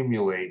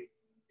accumulate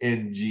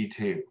in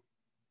G2.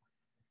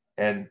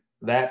 And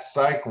that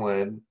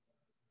cyclin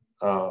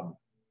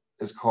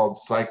is called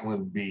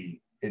cyclin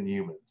B in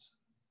humans.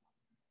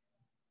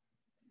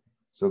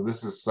 So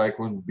this is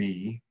cyclin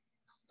B.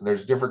 And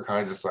there's different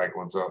kinds of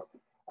cyclins. So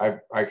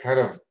I kind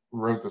of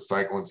wrote the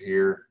cyclins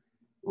here.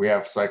 We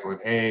have cyclin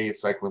A,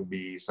 cyclin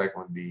B,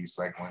 cyclin D,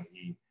 cyclin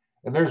E.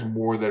 And there's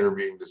more that are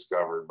being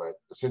discovered, but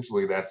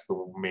essentially that's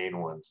the main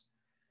ones.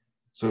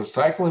 So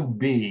cyclin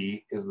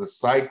B is the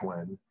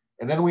cyclin,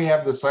 and then we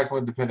have the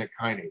cyclin-dependent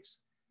kinase.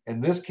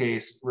 In this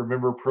case,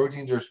 remember,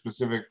 proteins are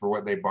specific for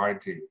what they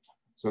bind to.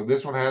 So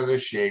this one has a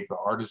shape. The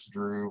artist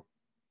drew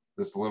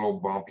this little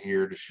bump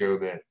here to show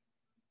that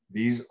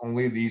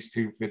only these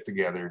two fit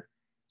together.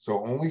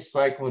 So only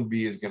cyclin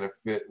B is going to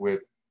fit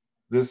with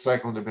this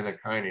cyclin-dependent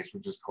kinase,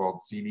 which is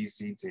called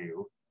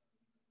CDC2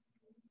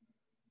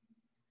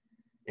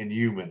 in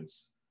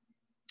humans.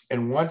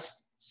 And once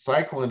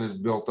cyclin is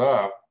built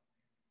up,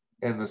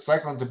 and the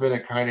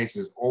cyclin-dependent kinase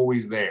is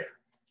always there.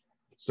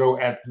 So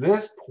at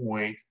this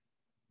point,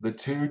 the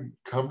two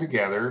come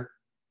together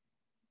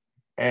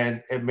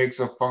and it makes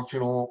a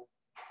functional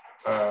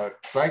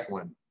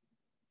cyclin.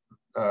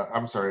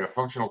 I'm sorry, a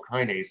functional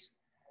kinase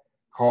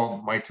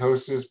called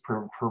mitosis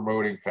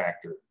promoting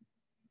factor.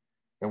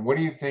 And what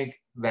do you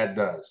think that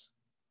does?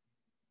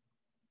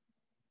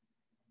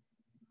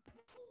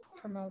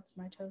 Promotes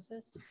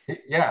mitosis.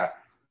 Yeah.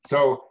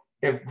 So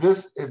if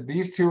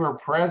these two are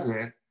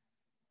present,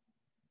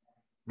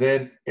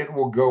 then it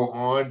will go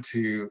on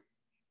to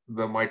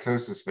the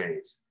mitosis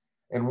phase.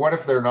 And what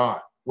if they're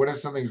not? What if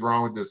something's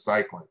wrong with this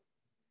cyclin?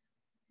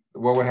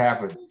 What would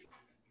happen?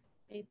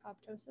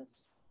 Apoptosis.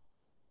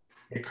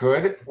 It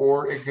could,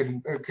 or it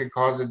could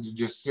cause it to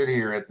just sit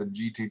here at the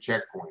G2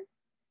 checkpoint,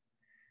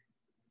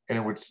 and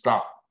it would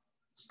stop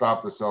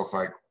the cell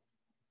cycle.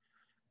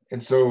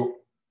 And so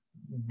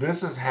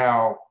this is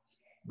how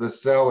the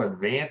cell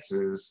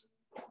advances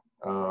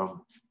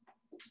from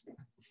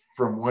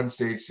one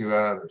stage to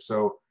another.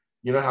 So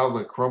you know how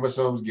the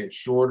chromosomes get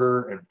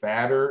shorter and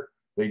fatter,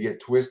 they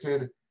get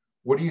twisted.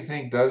 What do you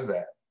think does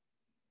that?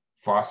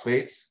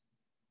 Phosphates,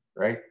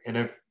 right? And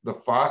if the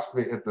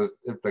phosphate, if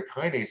the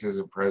kinase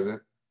isn't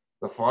present,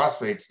 the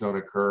phosphates don't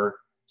occur,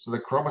 so the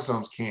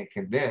chromosomes can't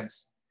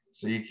condense,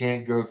 so you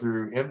can't go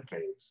through M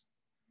phase.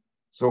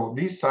 So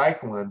these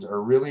cyclins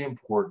are really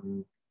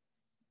important,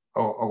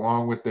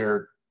 along with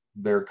their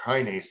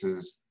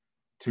kinases,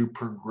 to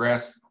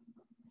progress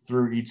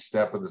through each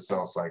step of the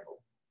cell cycle.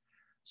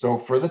 So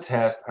for the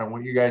test, I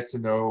want you guys to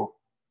know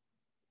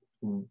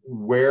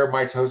where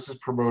mitosis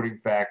promoting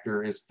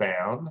factor is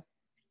found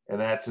and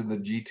that's in the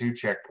G2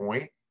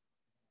 checkpoint,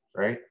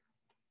 right?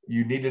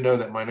 You need to know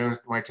that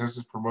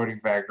mitosis promoting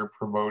factor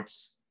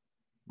promotes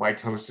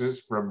mitosis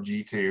from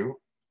G2,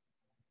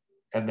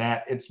 and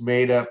that it's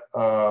made up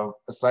of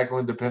a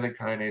cyclin-dependent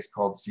kinase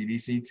called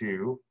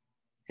CDC2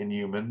 in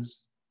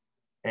humans,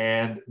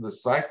 and the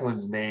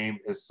cyclin's name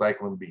is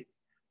cyclin B.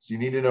 So you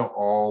need to know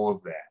all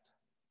of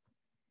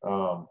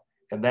that.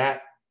 And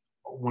that,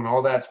 when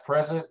all that's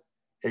present,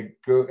 it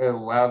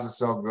allows the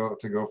cell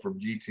to go from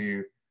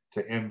G2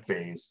 to M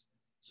phase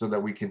so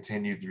that we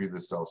continue through the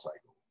cell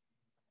cycle.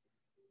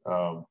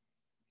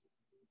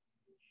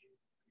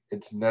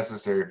 It's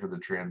necessary for the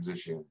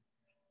transition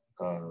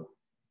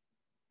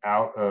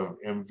out of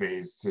M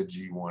phase to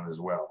G1 as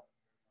well.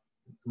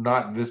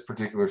 Not this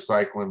particular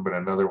cyclin, but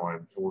another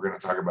one. We're going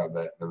to talk about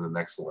that in the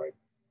next slide,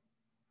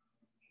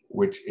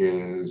 which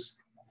is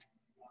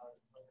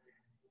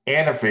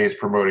anaphase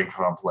promoting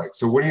complex.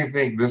 So what do you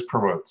think this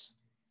promotes?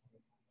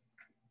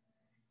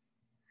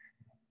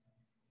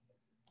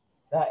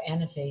 The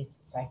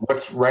anaphase cycle.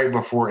 What's right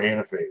before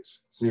anaphase?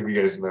 See if you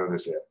guys know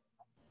this yet.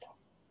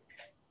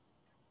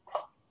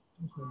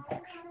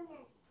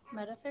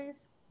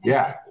 Metaphase?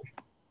 Yeah,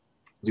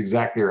 that's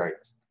exactly right.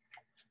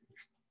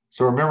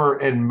 So remember,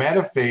 in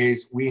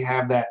metaphase, we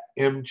have that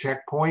M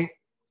checkpoint.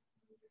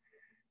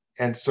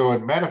 And so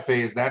in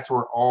metaphase, that's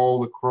where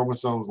all the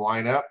chromosomes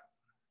line up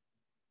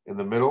in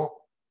the middle,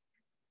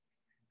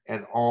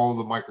 and all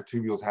the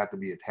microtubules have to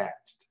be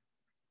attached.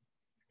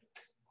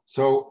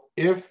 So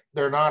if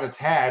they're not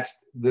attached,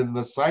 then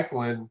the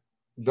cyclin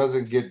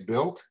doesn't get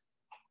built.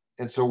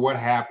 And so what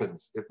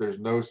happens if there's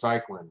no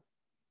cyclin?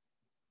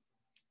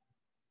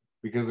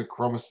 Because the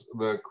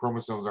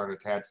chromosomes aren't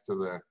attached to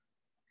the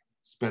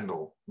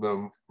spindle,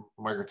 the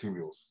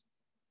microtubules.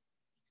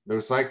 No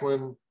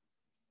cyclin.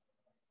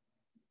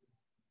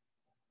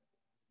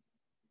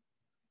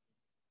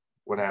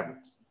 What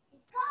happens?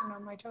 No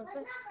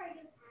mitosis?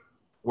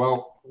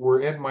 Well,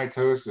 we're in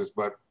mitosis,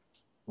 but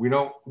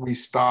we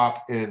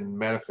stop in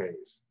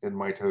metaphase, in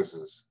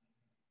mitosis,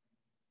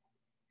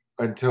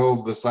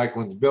 until the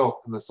cyclin's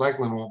built, and the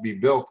cyclin won't be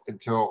built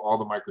until all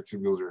the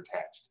microtubules are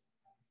attached.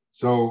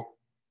 So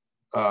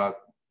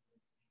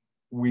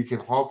we can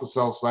halt the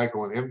cell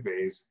cycle in M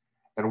phase,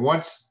 and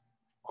once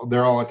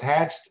they're all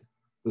attached,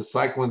 the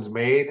cyclin's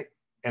made,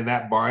 and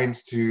that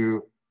binds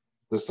to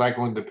the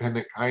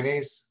cyclin-dependent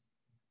kinase.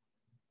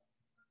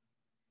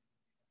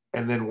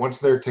 And then once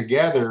they're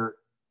together,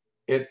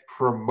 it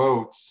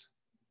promotes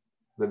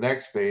the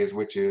next phase,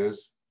 which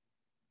is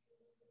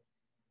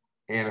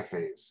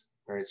anaphase.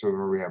 Right? So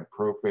remember, we have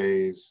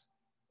prophase,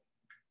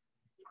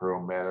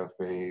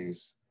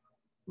 prometaphase,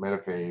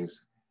 metaphase,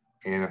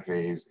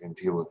 anaphase, and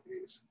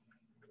telophase.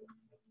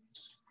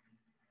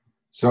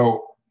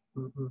 So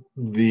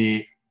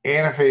the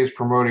anaphase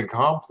promoting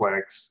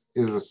complex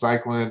is a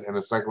cyclin and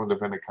a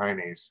cyclin-dependent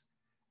kinase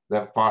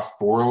that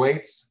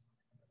phosphorylates,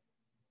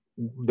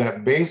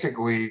 that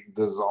basically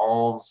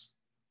dissolves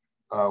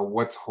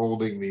what's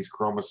holding these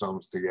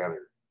chromosomes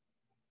together.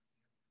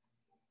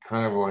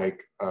 Kind of like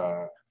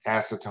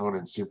acetone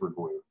and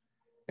superglue.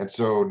 And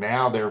so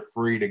now they're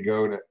free to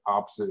go to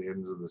opposite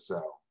ends of the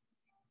cell.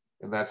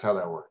 And that's how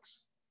that works.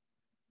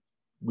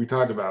 We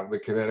talked about the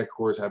kinetic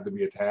cores have to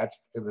be attached,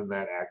 and then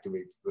that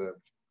activates the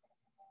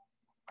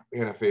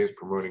anaphase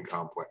promoting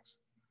complex.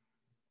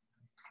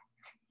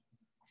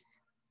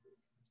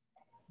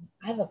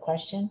 I have a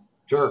question.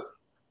 Sure.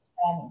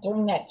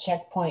 During that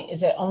checkpoint,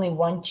 is it only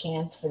one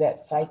chance for that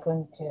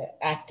cyclin to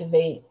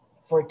activate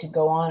for it to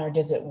go on, or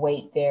does it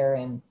wait there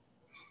and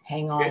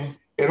hang on?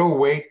 It'll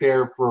wait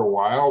there for a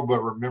while,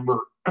 but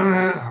remember,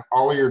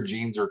 all of your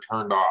genes are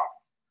turned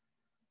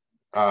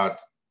off.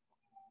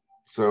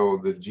 So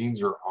the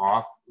genes are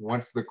off.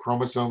 Once the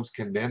chromosomes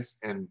condense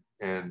and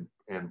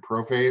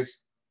prophase,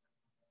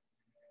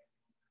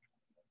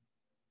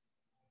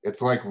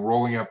 it's like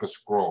rolling up a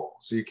scroll.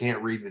 So you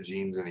can't read the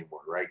genes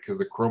anymore, right? Because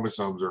the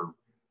chromosomes are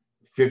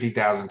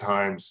 50,000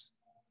 times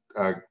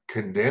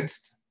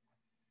condensed,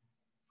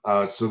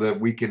 so that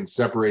we can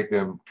separate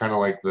them, kind of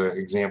like the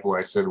example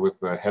I said with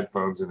the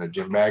headphones in a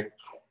gym bag.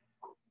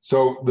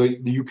 So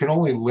you can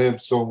only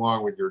live so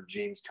long with your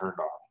genes turned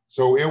off.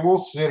 So it will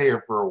sit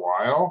here for a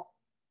while,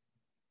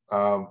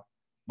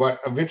 but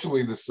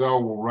eventually the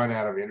cell will run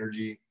out of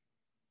energy.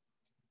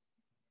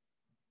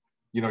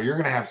 You know, you're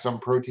going to have some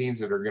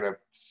proteins that are going to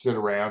sit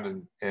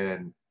around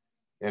and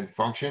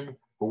function,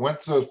 but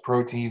once those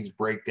proteins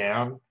break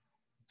down,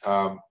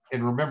 and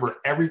remember,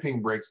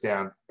 everything breaks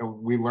down,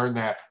 and we learned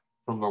that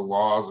from the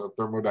laws of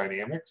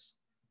thermodynamics.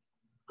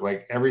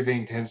 Like,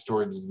 everything tends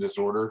towards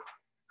disorder.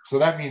 So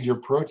that means your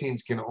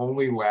proteins can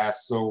only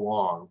last so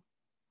long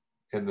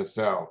in the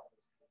cell.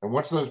 And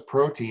once those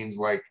proteins,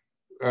 like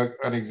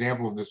an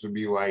example of this would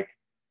be like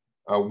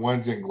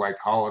ones in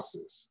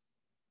glycolysis.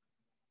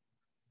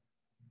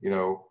 You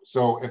know,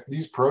 so if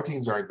these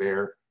proteins aren't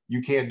there,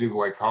 you can't do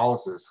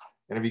glycolysis.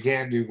 And if you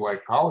can't do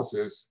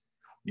glycolysis,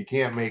 you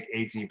can't make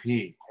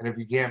ATP. And if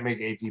you can't make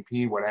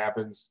ATP, what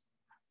happens?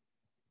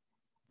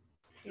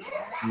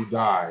 You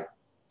die.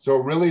 So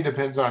it really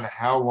depends on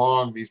how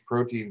long these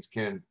proteins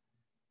can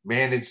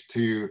manage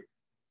to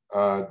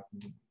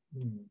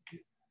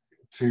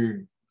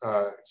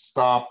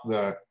stop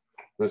the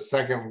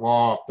second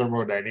law of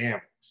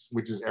thermodynamics,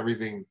 which is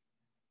everything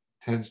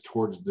tends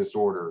towards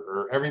disorder,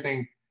 or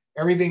everything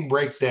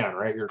breaks down,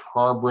 right? Your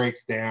car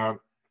breaks down,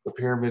 the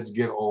pyramids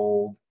get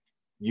old,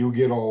 you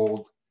get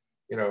old,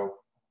 you know.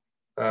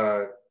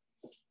 Does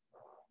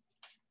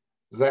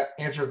that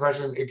answer your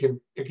question?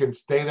 It can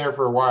stay there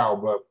for a while,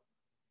 but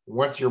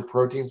once your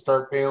proteins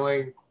start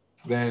failing,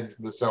 then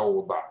the cell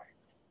will die.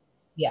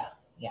 Yeah,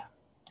 yeah.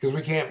 Because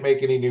we can't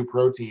make any new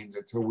proteins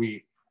until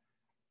we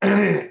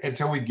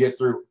until we get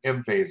through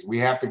M phase. We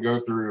have to go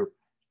through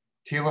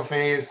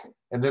telophase,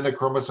 and then the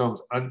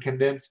chromosomes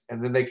uncondense,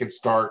 and then they can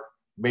start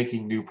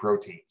making new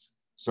proteins.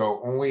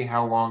 So only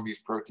how long these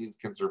proteins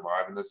can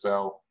survive in the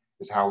cell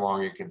is how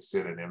long it can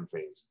sit in M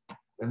phase.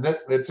 And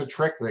that's a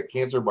trick that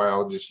cancer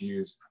biologists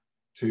use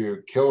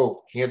to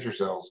kill cancer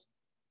cells,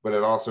 but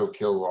it also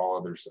kills all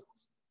other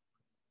cells.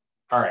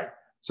 All right,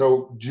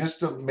 so just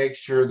to make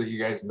sure that you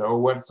guys know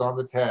what's on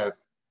the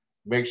test,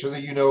 make sure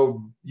that you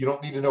know, you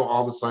don't need to know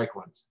all the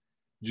cyclins,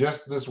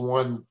 just this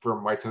one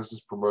for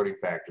mitosis promoting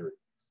factor.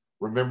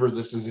 Remember,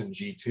 this is in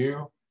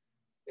G2.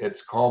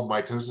 It's called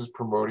mitosis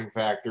promoting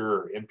factor,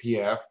 or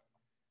MPF.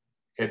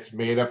 It's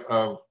made up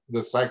of the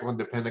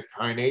cyclin-dependent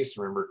kinase.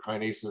 Remember,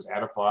 kinase is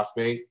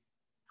ataphosphate,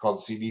 called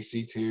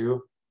CDC2,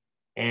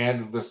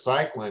 and the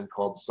cyclin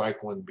called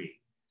cyclin B.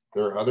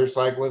 There are other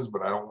cyclins,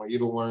 but I don't want you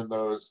to learn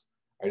those.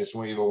 I just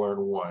want you to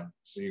learn one,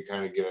 so you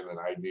kind of get an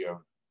idea of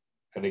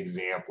an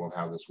example of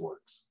how this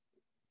works.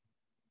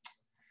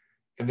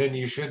 And then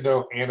you should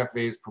know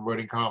anaphase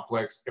promoting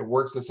complex. It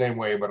works the same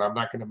way, but I'm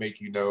not going to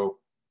make you know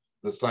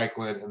the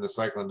cyclin and the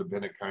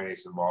cyclin-dependent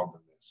kinase involved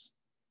in this.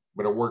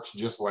 But it works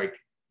just like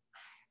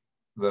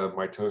the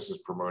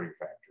mitosis promoting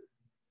factor.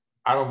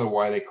 I don't know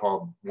why they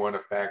called one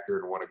a factor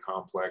and one a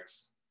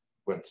complex,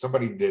 but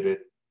somebody did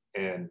it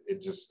and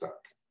it just stuck.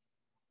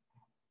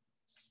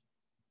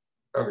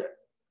 Okay.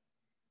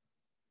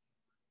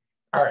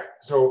 All right,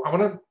 so I'm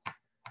gonna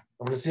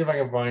see if I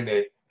can find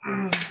a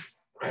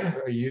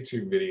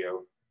YouTube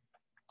video.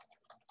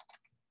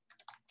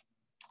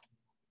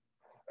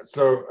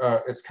 So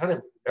it's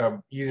kind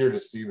of easier to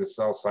see the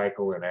cell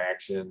cycle in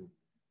action.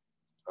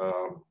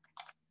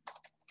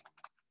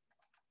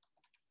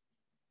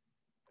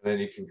 And then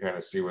you can kind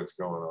of see what's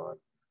going on.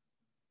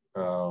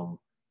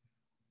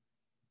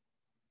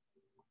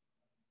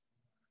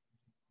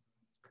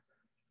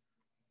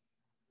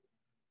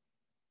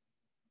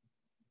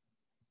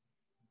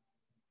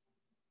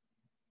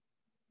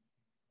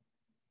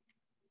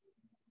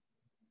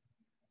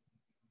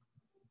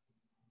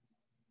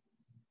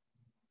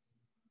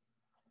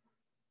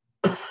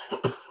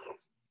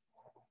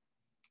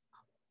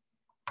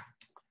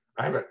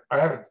 I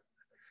haven't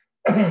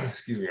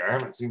excuse me, I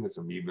haven't seen this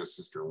amoeba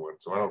sister one,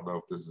 so I don't know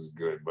if this is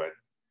good, but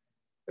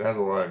it has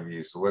a lot of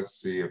views. So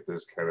let's see if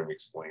this kind of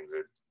explains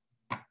it.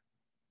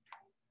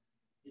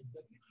 Is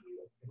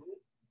WGU accredited?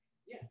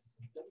 Yes,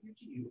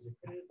 WGU is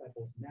accredited by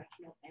both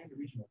national and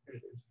regional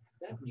accreditors.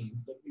 That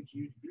means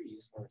WGU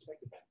degrees are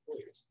expected by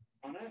employers.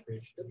 On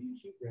average,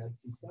 WGU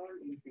grads see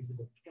salary increases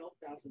of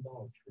 $12,000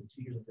 for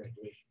 2 years of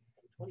graduation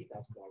and $20,000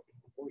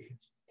 for 4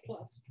 years.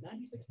 Plus,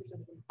 96%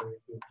 of employers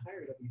who have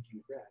hired a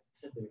WGU grad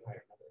said they would hire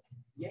another.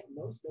 Yet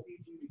most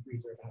WGU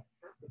degrees are about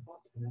half the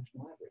cost of the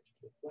national average,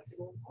 with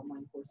flexible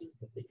online courses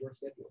that fit your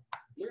schedule.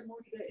 Learn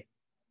more today.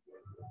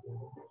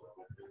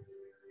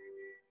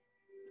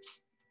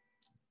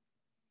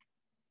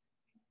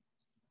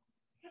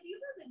 Have you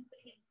ever been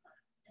sitting in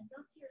class and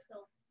thought to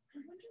yourself,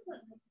 I wonder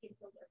what my skin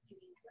cells are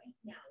doing right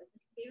now at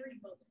this very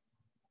moment?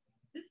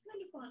 This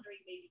kind of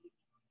pondering may be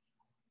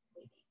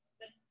maybe,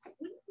 but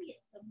wouldn't we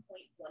at some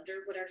point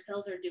wonder what our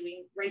cells are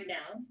doing right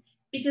now?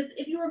 Because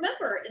if you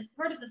remember, as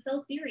part of the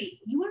cell theory,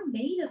 you are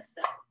made of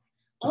cells.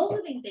 All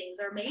living things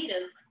are made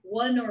of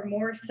one or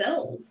more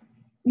cells.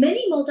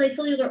 Many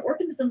multicellular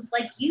organisms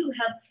like you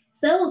have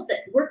cells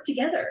that work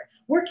together,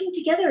 working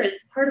together as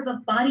part of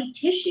a body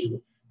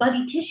tissue.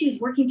 Body tissues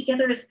working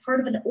together as part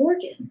of an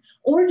organ.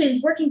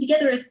 Organs working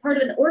together as part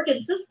of an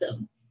organ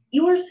system.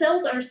 Your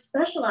cells are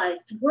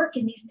specialized to work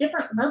in these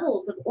different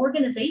levels of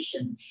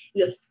organization.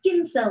 You have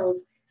skin cells,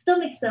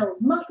 stomach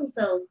cells, muscle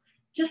cells,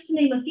 just to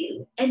name a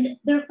few, and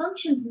their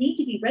functions need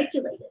to be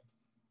regulated.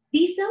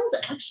 These cells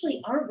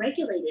actually are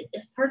regulated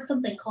as part of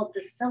something called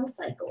the cell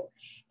cycle.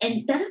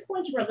 And that is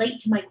going to relate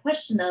to my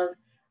question of,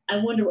 I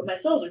wonder what my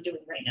cells are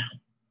doing right now.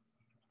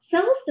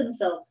 Cells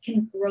themselves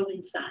can grow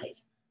in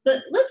size,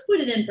 but let's put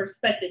it in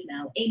perspective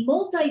now. A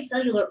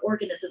multicellular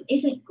organism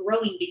isn't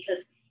growing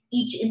because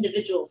each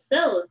individual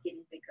cell is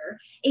getting bigger.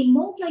 A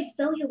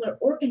multicellular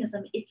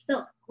organism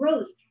itself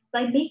grows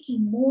by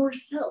making more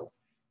cells,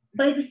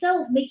 by the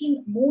cells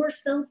making more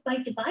cells by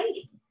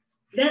dividing.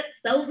 That's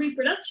cell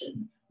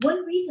reproduction.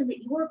 One reason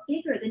that you're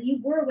bigger than you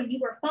were when you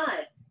were 5,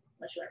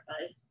 unless you are 5,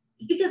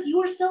 is because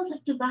your cells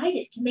have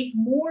divided to make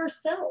more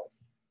cells.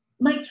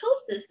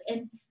 Mitosis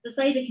and the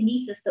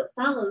cytokinesis that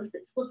follows,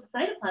 that splits the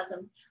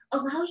cytoplasm,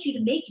 allows you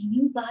to make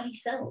new body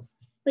cells.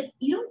 But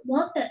you don't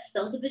want that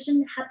cell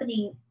division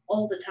happening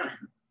all the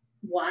time.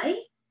 Why?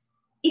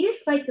 It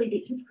is likely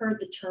that you've heard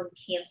the term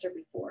cancer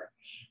before.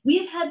 We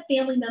have had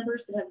family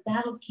members that have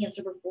battled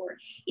cancer before.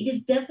 It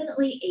is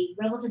definitely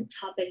a relevant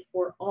topic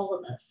for all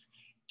of us.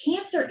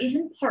 Cancer is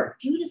in part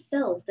due to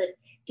cells that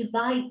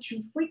divide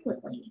too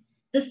frequently.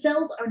 The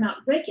cells are not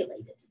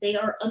regulated, they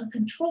are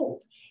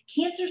uncontrolled.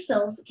 Cancer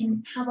cells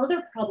can have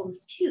other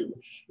problems too.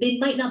 They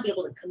might not be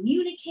able to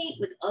communicate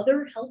with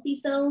other healthy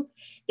cells.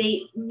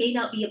 They may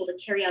not be able to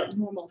carry out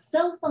normal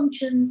cell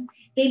functions.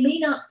 They may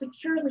not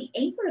securely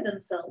anchor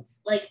themselves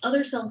like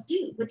other cells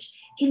do, which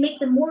can make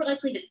them more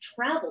likely to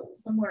travel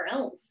somewhere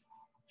else.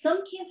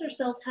 Some cancer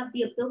cells have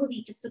the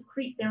ability to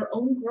secrete their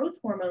own growth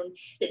hormone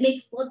that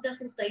makes blood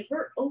vessels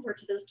divert over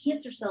to those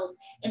cancer cells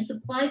and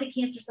supply the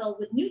cancer cell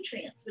with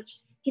nutrients, which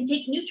can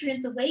take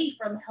nutrients away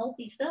from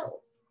healthy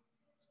cells.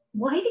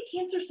 Why do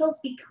cancer cells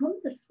become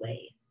this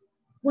way?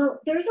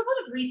 Well, there's a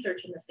lot of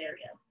research in this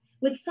area.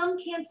 With some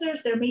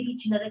cancers, there may be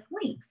genetic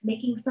links,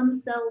 making some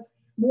cells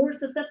more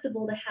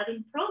susceptible to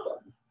having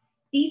problems.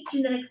 These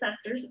genetic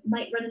factors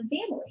might run in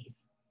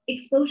families.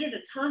 Exposure to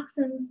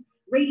toxins,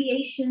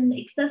 radiation,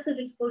 excessive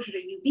exposure to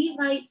UV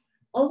light,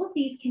 all of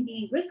these can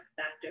be risk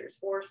factors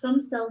for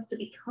some cells to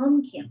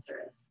become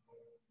cancerous.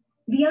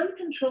 The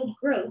uncontrolled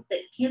growth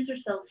that cancer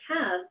cells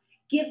have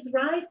gives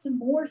rise to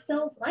more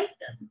cells like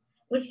them,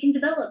 which can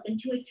develop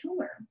into a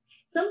tumor.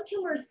 Some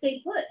tumors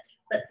stay put,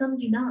 but some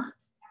do not.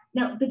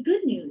 Now, the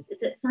good news is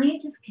that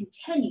scientists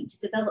continue to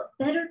develop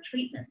better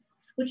treatments,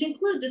 which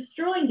include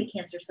destroying the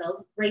cancer cells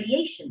with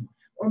radiation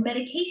or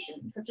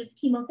medication, such as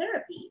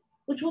chemotherapy,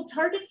 which will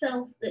target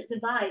cells that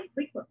divide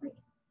frequently.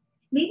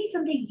 Maybe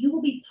someday you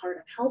will be part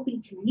of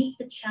helping to meet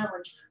the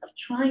challenge of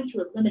trying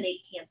to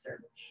eliminate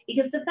cancer,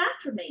 because the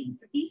fact remains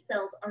that these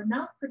cells are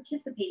not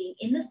participating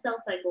in the cell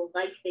cycle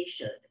like they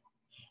should.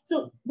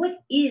 So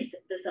what is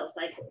the cell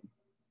cycle?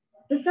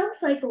 The cell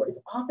cycle is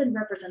often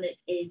represented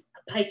as a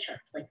pie chart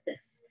like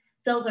this.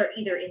 Cells are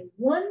either in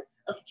one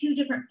of two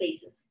different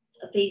phases,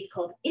 a phase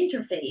called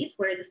interphase,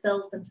 where the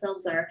cells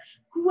themselves are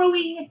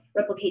growing,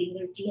 replicating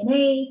their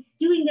DNA,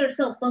 doing their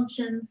cell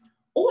functions,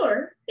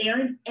 or they are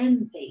in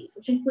M phase,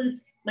 which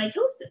includes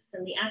mitosis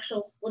and the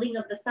actual splitting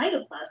of the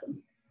cytoplasm,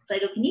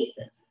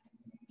 cytokinesis.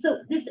 So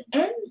this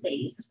M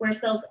phase is where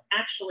cells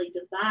actually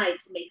divide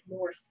to make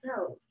more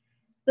cells,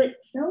 but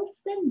cells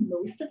spend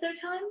most of their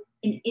time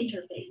in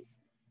interphase.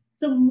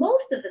 So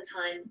most of the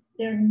time,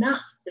 they're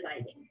not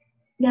dividing.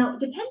 Now,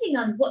 depending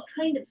on what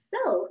kind of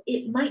cell,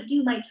 it might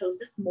do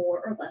mitosis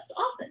more or less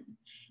often.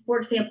 For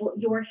example,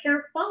 your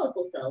hair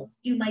follicle cells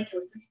do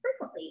mitosis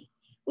frequently,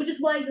 which is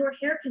why your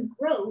hair can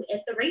grow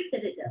at the rate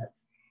that it does.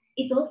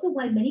 It's also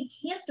why many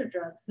cancer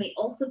drugs may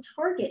also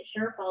target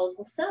hair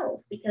follicle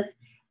cells, because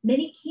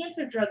many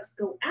cancer drugs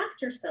go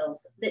after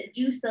cells that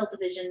do cell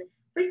division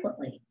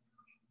frequently.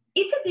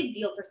 It's a big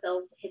deal for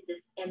cells to hit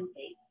this M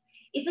phase.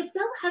 If a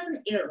cell has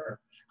an error,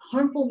 a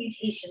harmful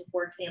mutation,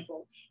 for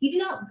example, you do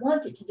not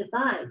want it to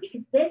divide,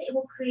 because then it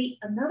will create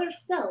another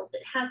cell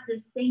that has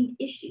this same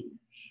issue.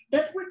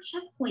 That's where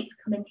checkpoints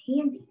come in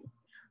handy.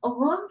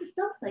 Along the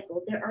cell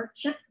cycle, there are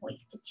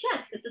checkpoints to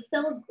check that the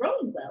cell is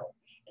growing well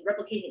and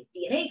replicating its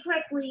DNA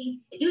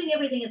correctly and doing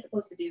everything it's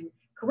supposed to do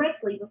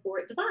correctly before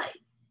it divides.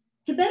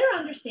 To better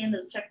understand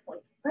those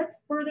checkpoints, let's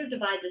further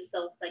divide this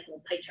cell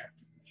cycle pie chart.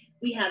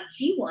 We have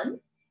G1,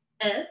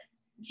 S,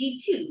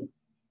 G2.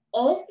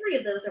 All three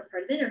of those are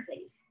part of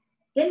interphase.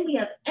 Then we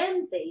have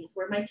M phase,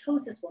 where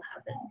mitosis will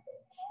happen.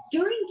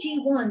 During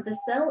G1, the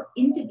cell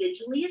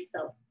individually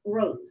itself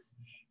grows.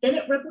 Then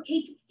it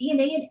replicates its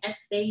DNA in S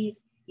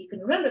phase. You can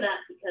remember that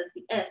because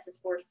the S is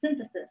for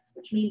synthesis,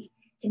 which means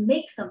to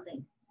make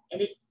something,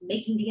 and it's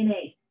making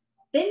DNA.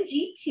 Then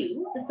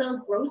G2, the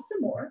cell grows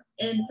some more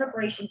in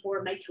preparation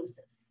for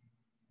mitosis.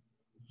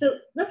 So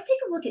let's take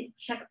a look at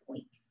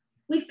checkpoints.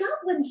 We've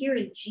got one here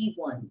in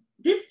G1.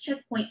 This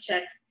checkpoint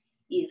checks,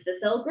 is the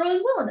cell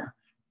growing well enough?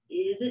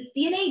 Is its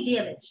DNA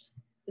damaged?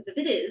 Because if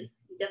it is,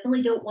 you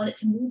definitely don't want it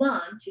to move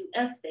on to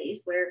S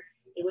phase, where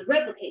it would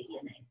replicate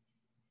DNA.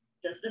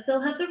 Does the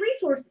cell have the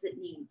resources it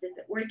needs if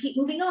it were to keep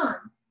moving on?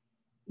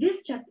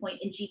 This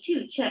checkpoint in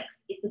G2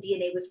 checks if the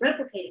DNA was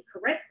replicated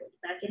correctly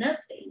back in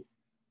S phase.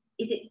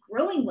 Is it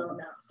growing well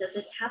enough? Does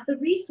it have the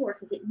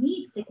resources it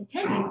needs to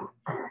continue?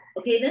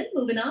 Okay, then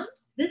moving on.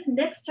 This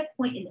next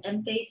checkpoint in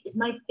M phase is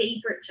my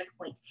favorite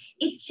checkpoint.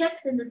 It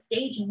checks in the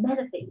stage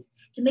metaphase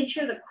to make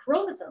sure the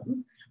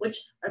chromosomes, which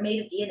are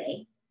made of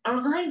DNA,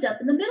 are lined up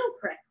in the middle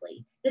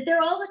correctly, that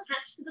they're all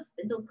attached to the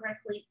spindle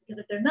correctly, because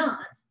if they're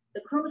not,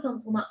 the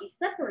chromosomes will not be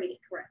separated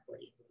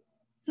correctly.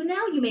 So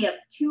now you may have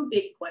two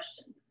big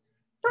questions.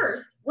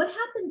 First, what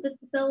happens if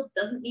the cell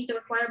doesn't meet the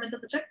requirements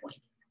of the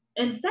checkpoint?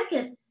 And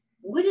second,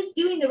 what is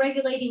doing the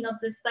regulating of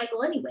this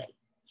cycle anyway?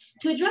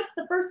 To address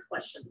the first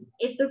question,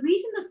 if the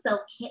reason the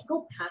cell can't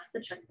go past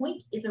the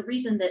checkpoint is a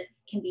reason that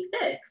can be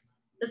fixed,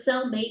 the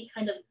cell may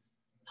kind of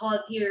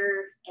pause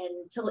here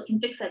until it can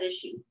fix that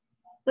issue.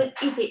 But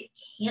if it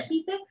can't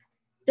be fixed,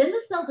 then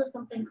the cell does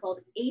something called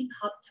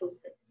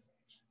apoptosis,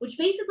 which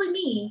basically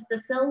means the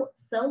cell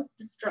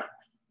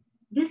self-destructs.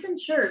 This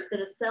ensures that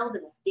a cell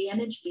that is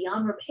damaged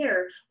beyond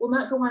repair will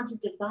not go on to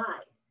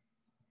divide.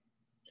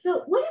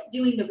 So what is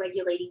doing the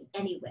regulating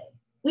anyway?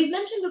 We've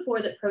mentioned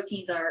before that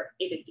proteins are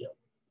a big deal.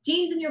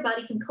 Genes in your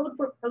body can code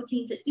for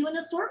proteins that do an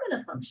assortment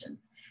of functions.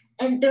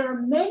 And there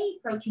are many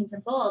proteins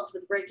involved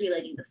with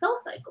regulating the cell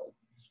cycle.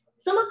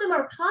 Some of them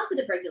are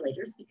positive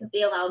regulators because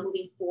they allow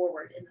moving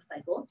forward in the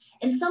cycle,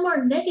 and some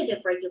are negative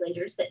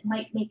regulators that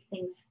might make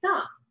things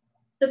stop.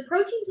 The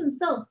proteins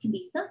themselves can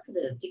be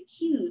sensitive to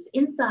cues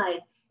inside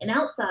and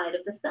outside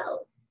of the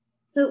cell.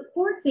 So,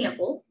 for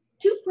example,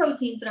 two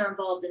proteins that are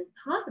involved in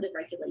positive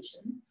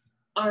regulation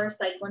are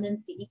cyclin and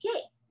CDK.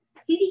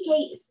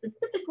 CDK is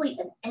specifically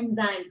an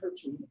enzyme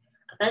protein,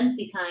 a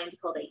fancy kind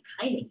called a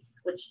kinase,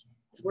 which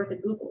is worth a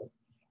Google.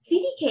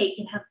 CDK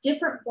can have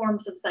different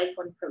forms of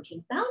cyclin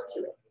protein bound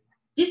to it.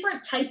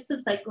 Different types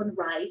of cyclin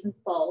rise and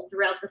fall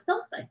throughout the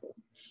cell cycle.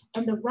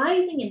 And the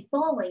rising and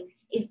falling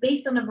is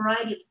based on a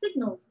variety of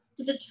signals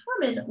to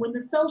determine when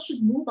the cell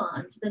should move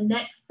on to the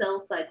next cell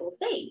cycle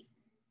phase.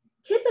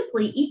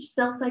 Typically, each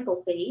cell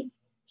cycle phase,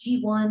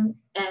 G1,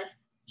 S,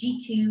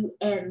 G2,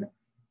 M,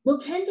 will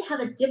tend to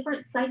have a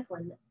different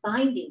cyclin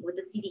binding with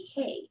the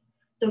CDK.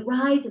 The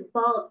rise and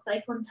fall of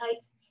cyclin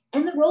types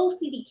and the role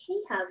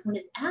CDK has when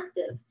it's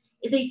active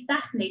is a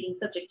fascinating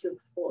subject to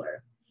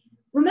explore.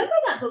 Remember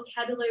that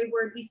vocabulary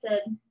word we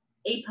said,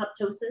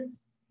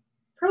 apoptosis?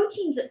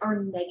 Proteins that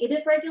are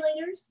negative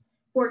regulators,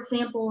 for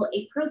example,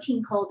 a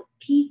protein called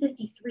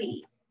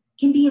P53,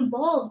 can be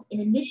involved in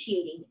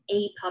initiating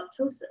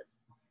apoptosis.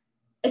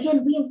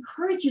 Again, we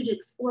encourage you to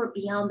explore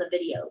beyond the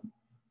video.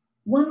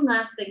 One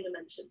last thing to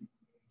mention.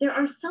 There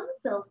are some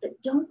cells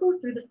that don't go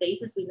through the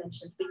phases we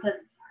mentioned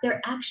because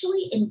they're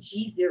actually in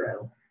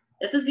G0.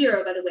 That's a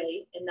 0, by the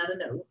way, and not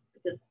an O,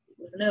 because if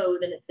it was an O,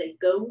 then it'd say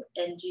go,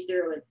 and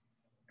G0 is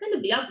kind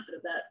of the opposite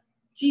of that.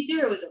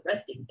 G0 is a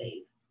resting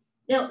phase.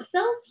 Now,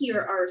 cells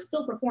here are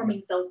still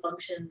performing cell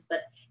functions,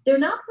 but they're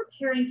not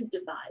preparing to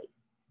divide.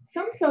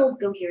 Some cells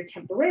go here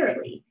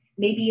temporarily,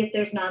 maybe if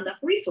there's not enough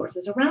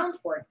resources around,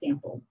 for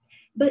example.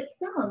 But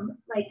some,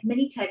 like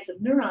many types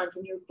of neurons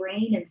in your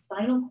brain and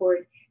spinal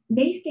cord,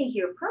 may stay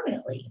here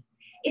permanently.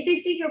 If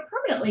they stay here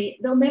permanently,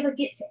 they'll never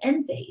get to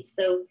end phase,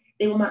 so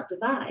they will not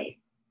divide.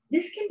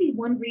 This can be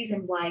one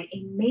reason why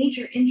a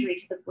major injury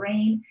to the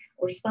brain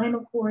or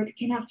spinal cord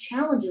can have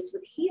challenges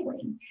with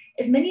healing,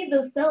 as many of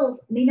those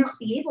cells may not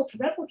be able to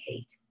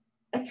replicate,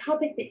 a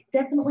topic that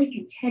definitely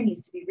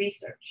continues to be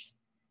researched.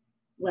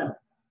 Well,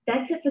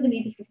 that's it for the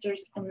Amoeba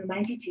Sisters, and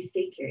remind you to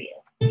stay curious.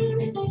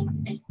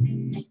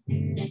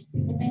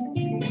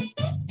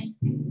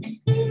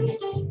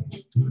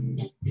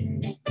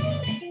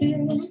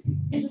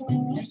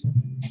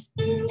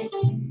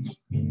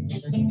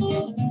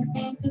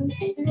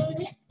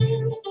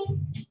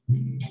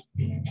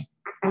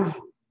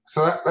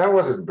 So that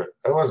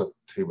wasn't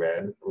too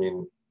bad. I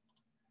mean,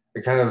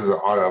 it kind of is an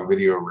audio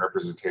video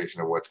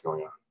representation of what's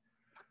going on.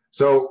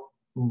 So,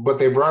 but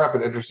they brought up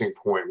an interesting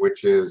point,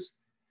 which is,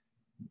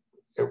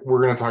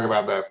 we're going to talk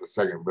about that in a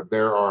second, but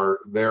there are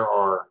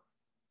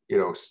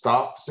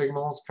stop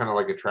signals, kind of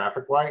like a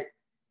traffic light,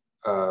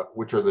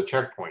 which are the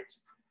checkpoints.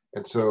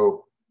 And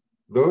so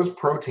those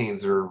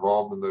proteins that are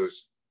involved in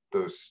those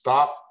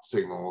stop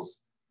signals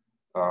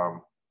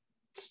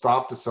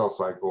stop the cell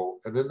cycle.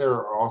 And then there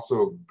are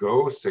also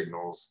go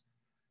signals,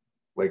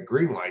 like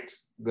green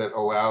lights, that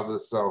allow the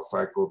cell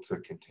cycle to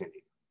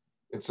continue.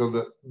 And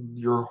so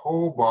your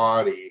whole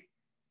body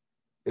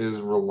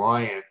is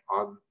reliant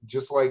on,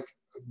 just like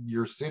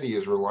your city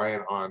is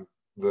reliant on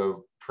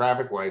the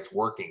traffic lights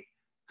working.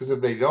 Because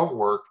if they don't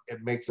work,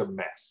 it makes a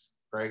mess,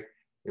 right?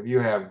 If you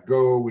have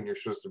go when you're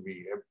supposed to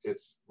be,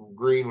 it's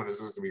green when it's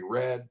supposed to be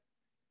red,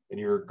 and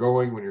you're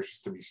going when you're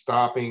supposed to be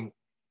stopping,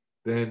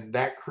 then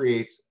that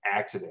creates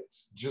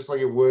accidents, just like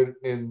it would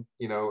in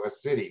a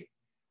city.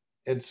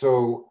 And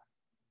so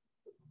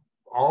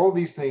all of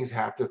these things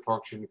have to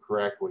function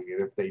correctly.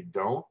 And if they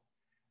don't,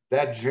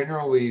 that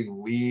generally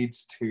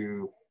leads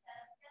to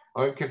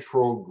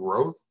uncontrolled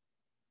growth,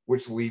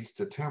 which leads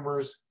to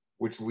tumors,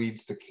 which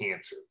leads to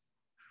cancer.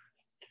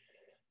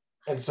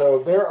 And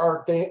so there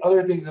are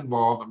other things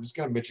involved. I'm just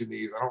going to mention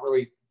these. I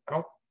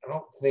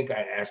don't think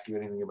I asked you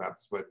anything about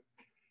this, but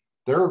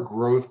there are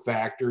growth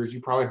factors.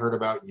 You probably heard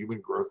about human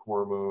growth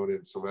hormone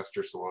and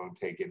Sylvester Stallone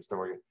take it, stuff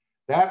like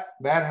that.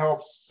 That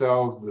helps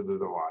cells to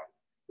divide,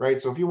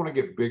 right? So if you want to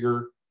get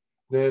bigger,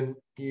 then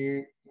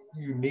you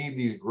need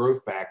these growth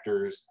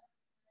factors,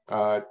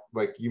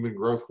 like human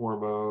growth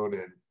hormone,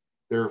 and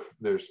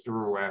there's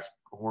steroid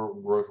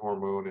growth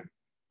hormone and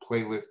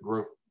platelet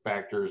growth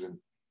factors, and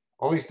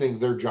all these things.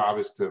 Their job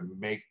is to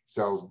make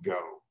cells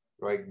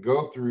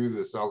go through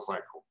the cell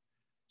cycle.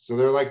 So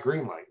they're like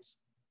green lights.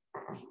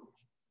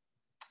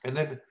 And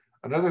then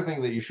another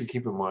thing that you should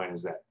keep in mind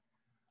is that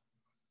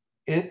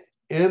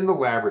in the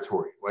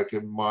laboratory, like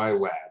in my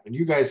lab, and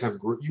you guys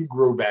you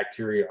grow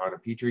bacteria on a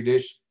petri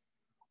dish.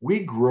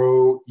 We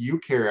grow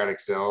eukaryotic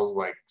cells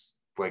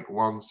like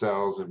lung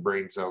cells and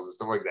brain cells and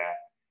stuff like that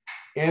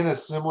in a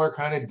similar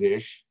kind of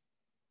dish.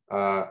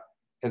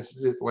 It's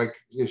like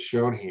is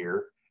shown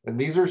here, and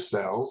these are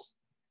cells.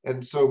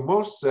 And so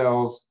most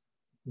cells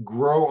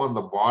grow on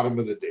the bottom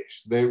of the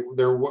dish.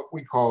 They're what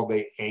we call,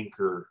 they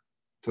anchor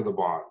to the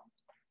bottom.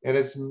 And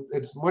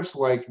it's much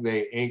like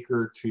they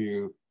anchor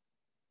to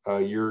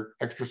your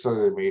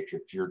extracellular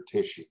matrix, your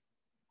tissue.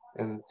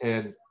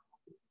 And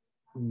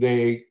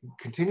they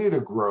continue to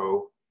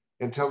grow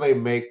until they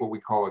make what we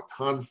call a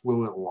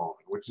confluent lawn,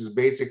 which is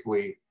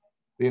basically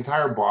the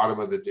entire bottom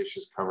of the dish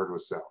is covered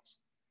with cells.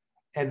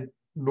 And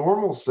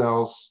normal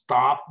cells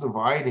stop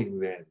dividing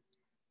then.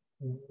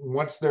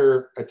 Once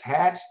they're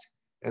attached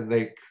and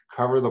they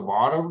cover the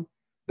bottom,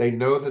 they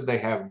know that they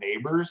have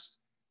neighbors.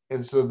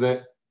 And so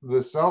that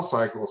the cell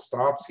cycle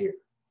stops here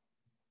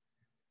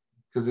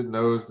because it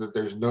knows that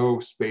there's no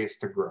space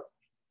to grow,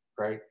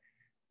 right?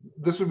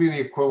 This would be the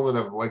equivalent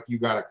of like you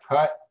got a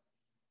cut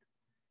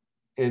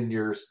in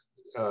your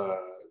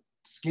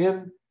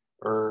skin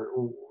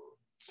or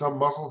some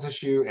muscle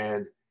tissue,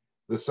 and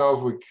the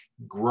cells would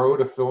grow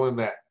to fill in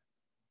that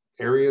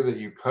area that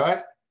you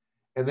cut.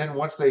 And then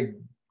once they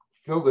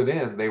filled it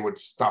in, they would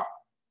stop.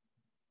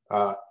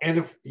 And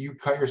if you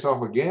cut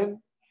yourself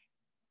again,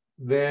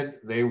 then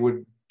they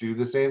would do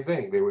the same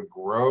thing. They would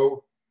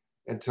grow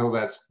until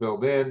that's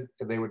filled in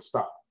and they would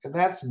stop. And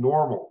that's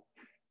normal.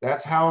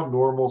 That's how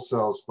normal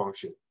cells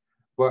function.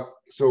 But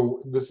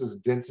so this is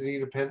density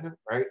dependent,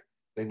 right?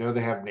 They know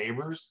they have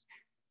neighbors.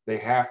 They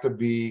have to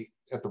be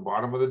at the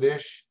bottom of the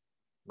dish,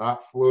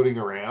 not floating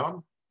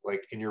around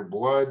like in your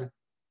blood.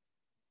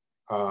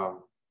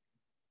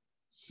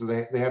 So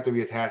they have to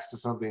be attached to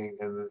something,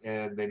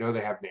 and they know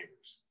they have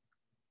neighbors.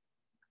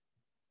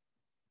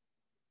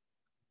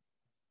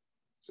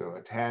 So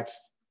attached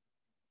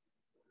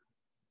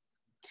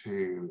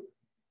to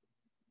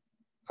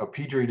a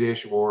petri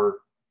dish or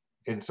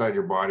inside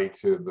your body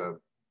to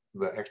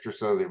the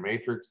extracellular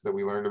matrix that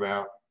we learned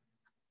about,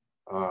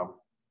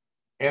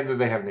 and that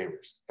they have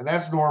neighbors, and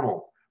that's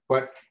normal.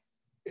 But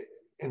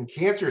in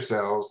cancer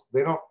cells,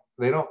 they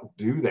don't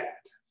do that.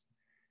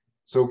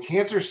 So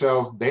cancer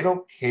cells, they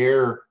don't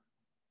care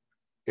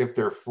if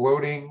they're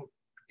floating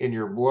in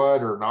your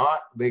blood or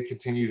not, they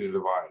continue to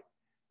divide.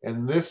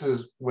 And this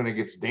is when it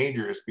gets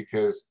dangerous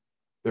because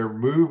they're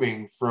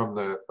moving from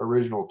the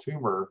original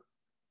tumor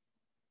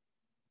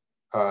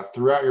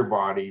throughout your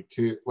body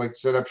to like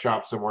set up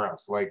shop somewhere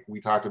else. Like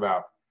we talked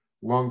about,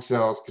 lung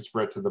cells could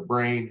spread to the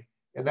brain,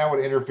 and that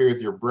would interfere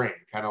with your brain,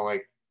 kind of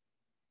like,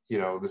 you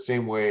know, the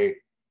same way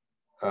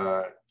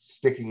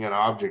sticking an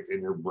object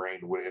in your brain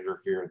would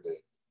interfere with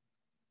it.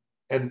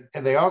 And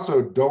they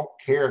also don't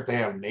care if they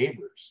have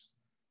neighbors.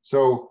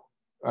 So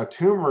a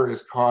tumor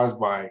is caused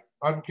by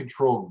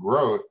uncontrolled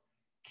growth.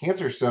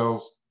 Cancer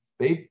cells,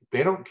 they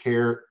don't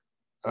care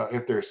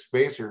if there's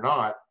space or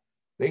not.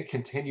 They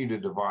continue to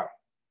divide.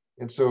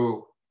 And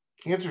so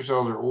cancer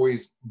cells are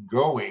always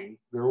going,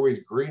 they're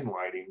always green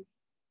lighting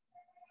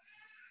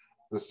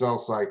the cell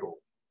cycle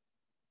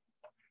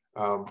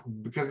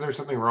because there's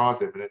something wrong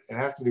with them, and it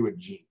has to do with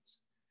genes.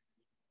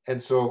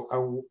 And so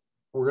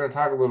we're going to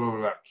talk a little bit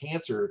about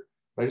cancer.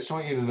 I just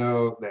want you to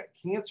know that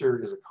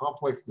cancer is a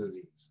complex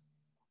disease,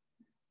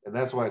 and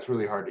that's why it's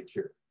really hard to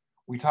cure.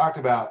 We talked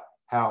about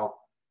how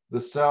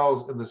the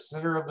cells in the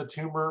center of the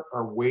tumor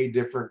are way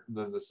different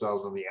than the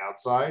cells on the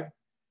outside.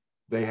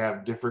 They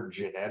have different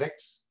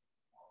genetics.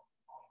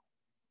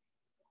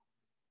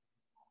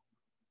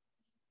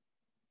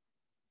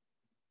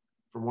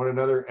 From one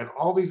another, and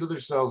all these other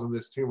cells in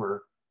this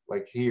tumor,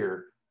 like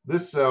here,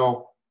 this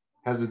cell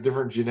has a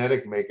different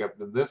genetic makeup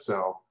than this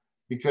cell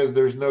because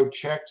there's no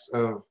checks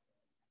of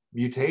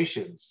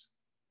mutations.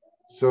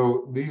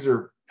 So these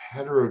are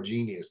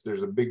heterogeneous.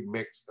 There's a big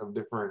mix of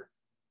different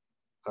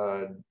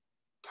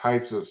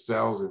types of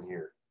cells in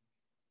here.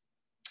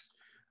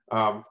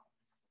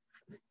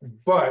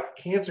 But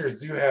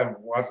cancers do have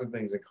lots of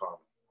things in common.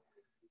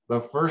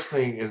 The first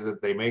thing is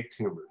that they make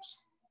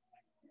tumors,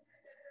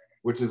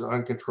 which is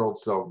uncontrolled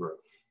cell growth.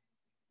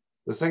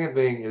 The second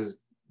thing is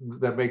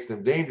that makes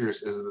them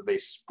dangerous is that they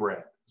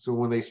spread. So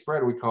when they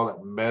spread, we call it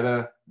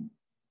metastasis.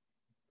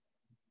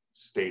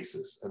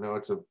 I know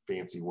it's a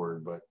fancy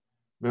word, but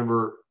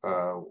remember,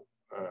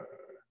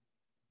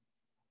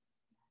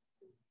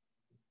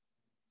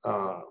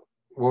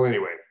 well,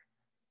 anyway,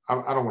 I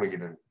don't want to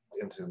get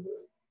into the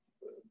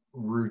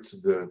roots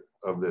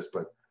of this,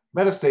 but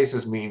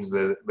metastasis means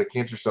that the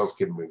cancer cells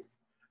can move.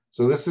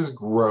 So this is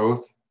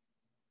growth,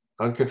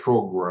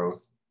 uncontrolled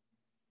growth,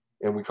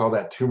 and we call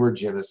that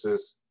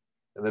tumorigenesis.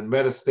 And then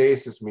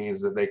metastasis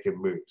means that they can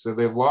move. So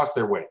they've lost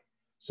their way.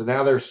 So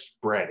now they're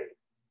spreading.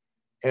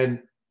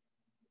 And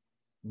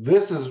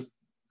this is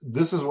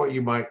what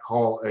you might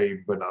call a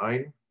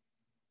benign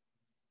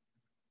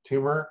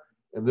tumor,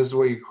 and this is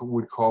what you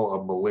would call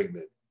a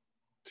malignant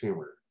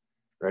tumor,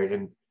 right?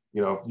 And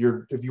you know,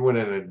 if you went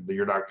in and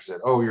your doctor said,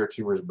 "Oh, your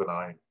tumor is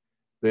benign,"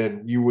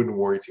 then you wouldn't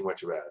worry too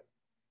much about it.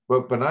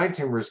 But benign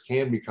tumors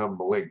can become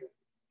malignant,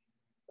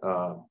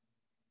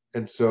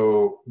 and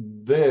so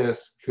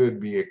this could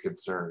be a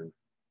concern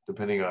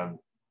depending on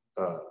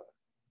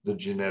the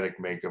genetic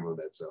makeup of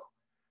that cell.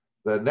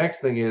 The next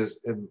thing is,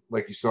 and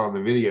like you saw in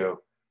the video,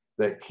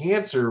 that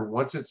cancer,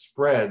 once it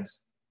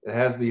spreads, it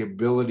has the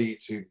ability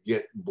to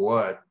get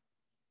blood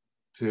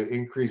to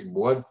increase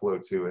blood flow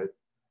to it.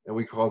 And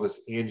we call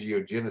this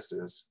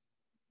angiogenesis.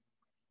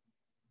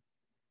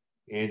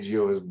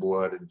 Angio is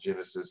blood and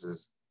genesis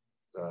is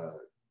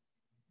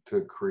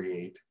to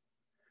create.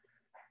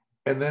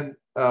 And then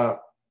the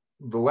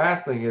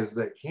last thing is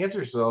that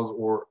cancer cells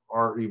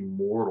are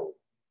immortal.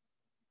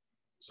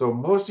 So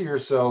most of your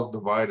cells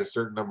divide a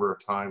certain number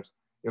of times.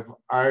 If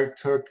I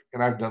took,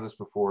 and I've done this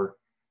before,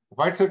 if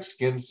I took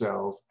skin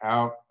cells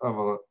out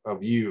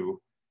of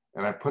you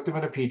and I put them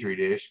in a petri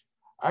dish,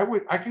 I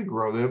could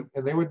grow them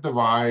and they would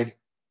divide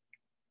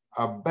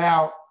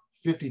about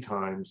 50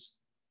 times,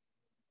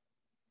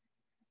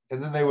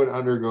 and then they would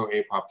undergo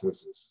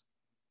apoptosis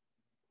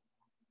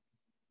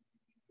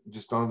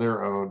just on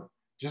their own,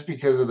 just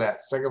because of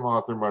that second law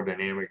of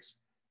thermodynamics.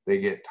 They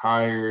get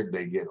tired,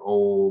 they get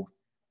old.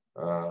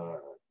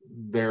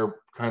 They're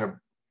kind of,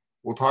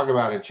 we'll talk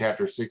about in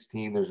chapter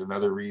 16, there's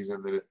another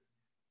reason that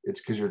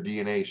it's because your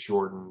DNA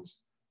shortens.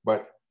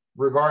 But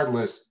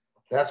regardless,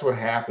 that's what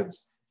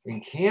happens. In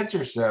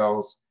cancer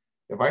cells,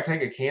 if I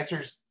take a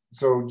cancer,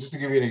 so just to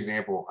give you an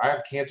example, I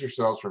have cancer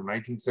cells from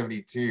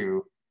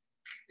 1972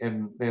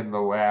 in the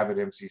lab at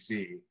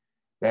MCC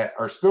that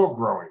are still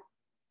growing.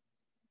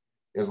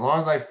 As long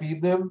as I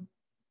feed them,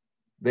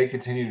 they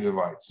continue to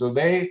divide. So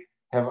they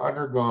have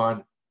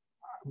undergone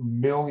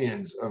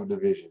millions of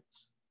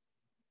divisions.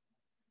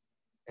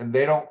 And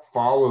they don't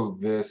follow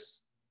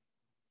this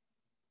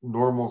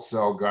normal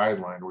cell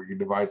guideline where you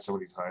divide so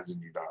many times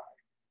and you die.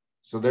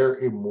 So they're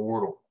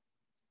immortal.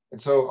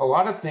 And so a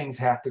lot of things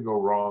have to go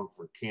wrong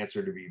for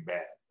cancer to be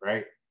bad,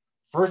 right?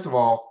 First of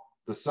all,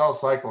 the cell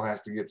cycle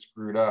has to get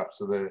screwed up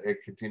so that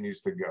it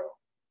continues to go,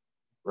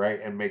 right?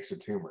 And makes a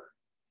tumor.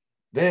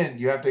 Then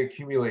you have to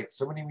accumulate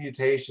so many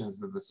mutations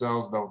that the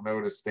cells don't know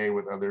to stay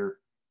with other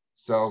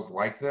cells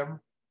like them.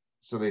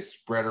 So they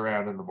spread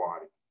around in the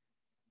body.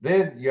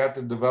 Then you have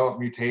to develop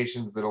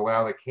mutations that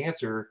allow the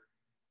cancer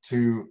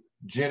to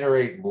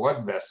generate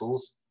blood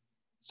vessels.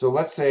 So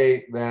let's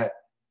say that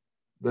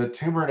the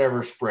tumor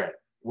never spread.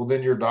 Well,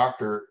 then your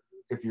doctor,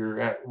 if you're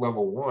at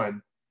level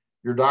 1,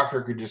 your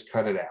doctor could just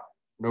cut it out.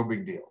 No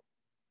big deal.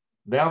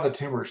 Now the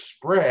tumor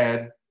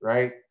spread,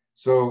 right?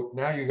 So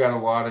now you got a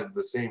lot of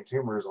the same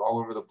tumors all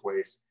over the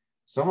place.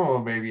 Some of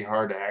them may be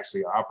hard to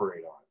actually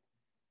operate on.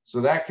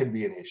 So that could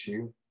be an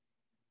issue.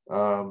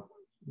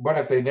 But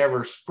if they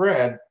never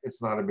spread,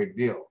 it's not a big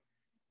deal.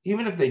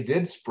 Even if they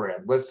did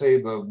spread, let's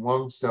say the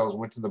lung cells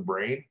went to the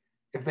brain,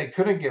 if they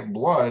couldn't get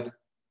blood,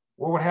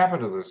 what would happen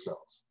to those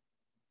cells?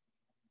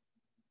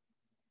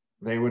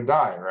 They would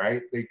die,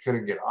 right? They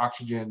couldn't get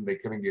oxygen, they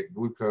couldn't get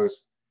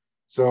glucose.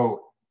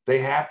 So they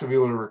have to be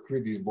able to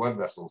recruit these blood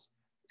vessels.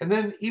 And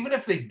then even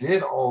if they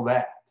did all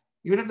that,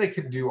 even if they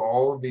could do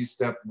all of these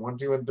steps 1,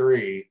 2, and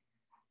 3,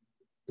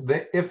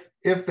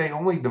 if they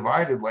only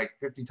divided like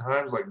 50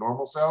 times like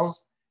normal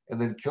cells and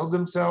then killed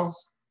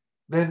themselves,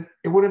 then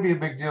it wouldn't be a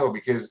big deal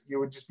because it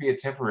would just be a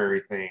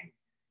temporary thing.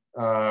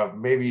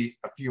 Maybe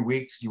a few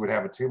weeks you would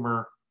have a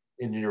tumor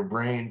in your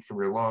brain from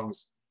your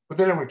lungs, but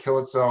then it would kill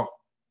itself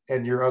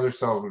and your other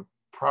cells would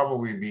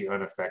probably be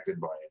unaffected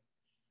by it.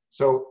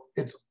 So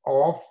it's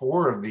all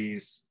 4 of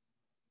these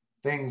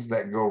things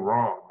that go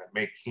wrong that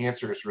make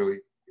cancerous really,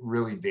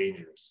 really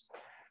dangerous.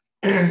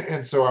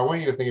 And so I want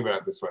you to think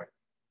about it this way.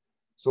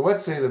 So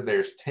let's say that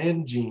there's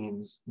 10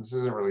 genes. This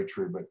isn't really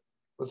true, but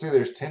let's say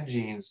there's 10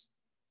 genes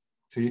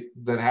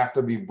that have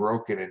to be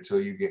broken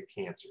until you get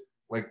cancer,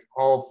 like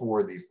all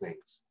 4 of these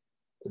things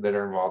that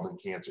are involved in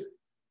cancer.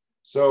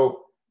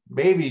 So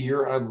maybe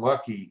you're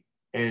unlucky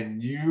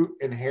and you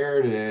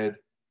inherited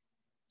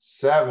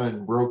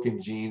 7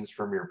 broken genes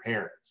from your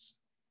parents.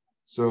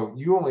 So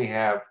you only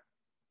have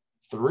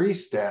 3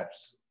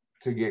 steps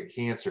to get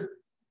cancer.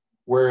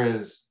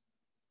 Whereas,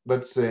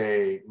 let's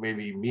say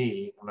maybe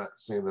me, I'm not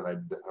saying that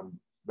I'm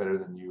better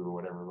than you or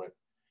whatever, but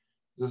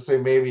let's say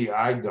maybe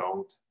I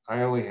don't.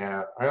 I only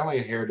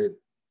inherited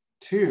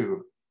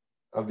 2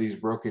 of these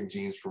broken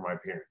genes from my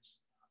parents.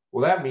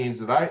 Well, that means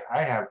that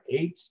I have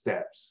 8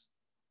 steps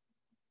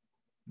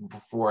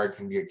before I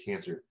can get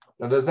cancer.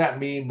 Now, does that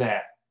mean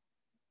that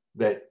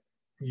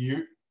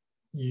your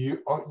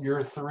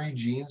 3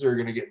 genes are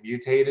going to get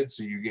mutated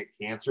so you get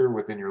cancer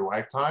within your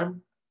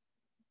lifetime?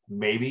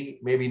 Maybe,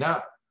 maybe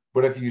not.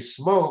 But if you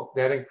smoke,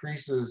 that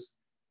increases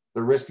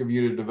the risk of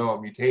you to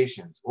develop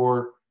mutations.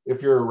 Or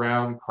if you're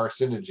around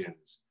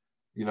carcinogens,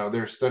 you know,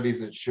 there are studies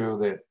that show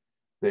that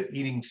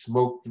eating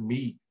smoked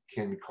meat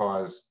can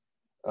cause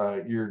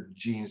your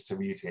genes to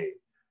mutate.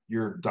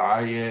 Your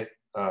diet,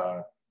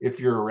 if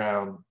you're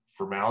around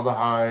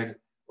formaldehyde,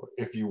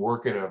 if you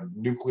work at a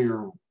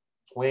nuclear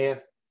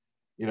plant,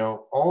 you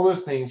know, all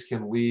those things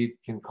can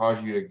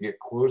cause you to get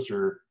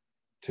closer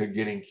to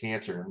getting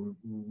cancer. And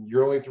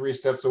you're only 3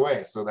 steps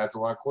away, so that's a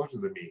lot closer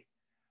than me.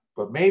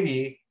 But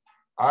maybe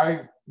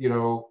I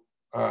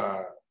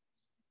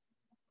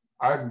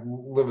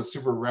live a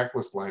super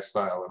reckless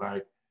lifestyle and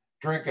I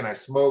drink and I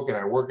smoke and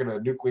I work in a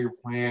nuclear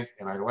plant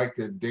and I like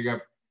to dig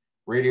up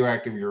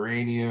radioactive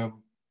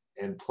uranium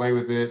and play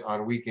with it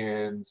on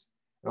weekends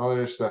and all that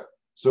other stuff.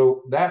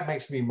 So that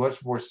makes me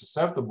much more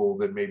susceptible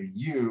than maybe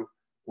you,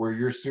 where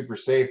you're super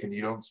safe and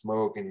you don't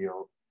smoke and you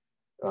don't,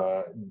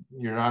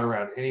 you're not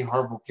around any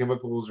harmful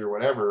chemicals or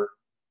whatever.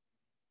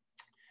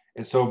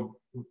 And so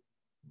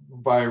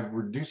by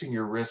reducing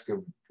your risk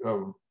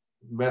of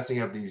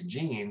messing up these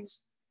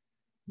genes,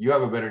 you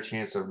have a better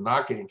chance of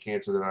not getting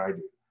cancer than I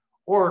do.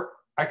 Or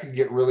I could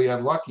get really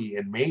unlucky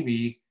and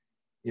maybe,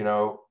 you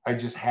know, I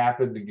just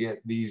happen to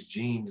get these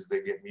genes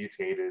that get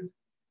mutated,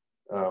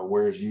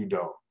 whereas you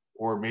don't.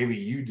 Or maybe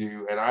you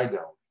do and I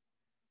don't.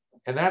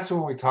 And that's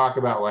when we talk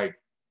about, like,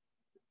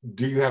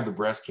 do you have the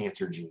breast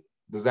cancer gene?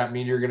 Does that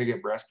mean you're going to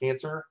get breast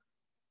cancer?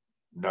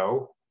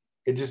 No.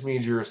 It just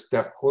means you're a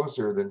step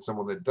closer than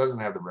someone that doesn't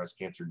have the breast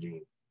cancer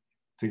gene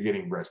to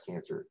getting breast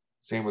cancer.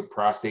 Same with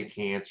prostate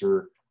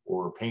cancer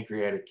or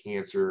pancreatic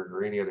cancer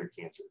or any other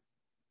cancer.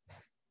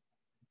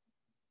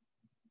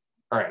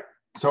 All right,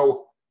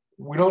 so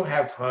we don't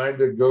have time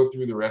to go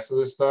through the rest of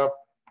this stuff,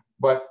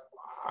 but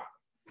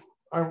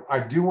I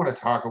do want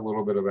to talk a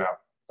little bit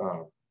about,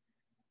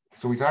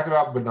 so we talked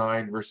about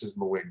benign versus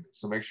malignant.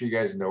 So make sure you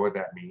guys know what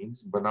that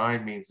means.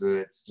 Benign means that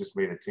it's just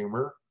made a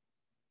tumor,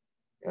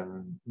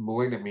 and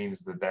malignant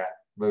means that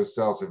those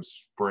cells have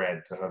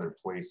spread to other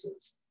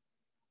places.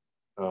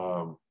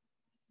 And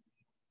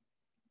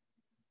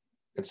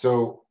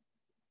so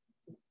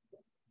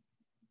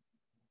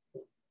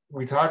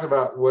we talked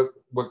about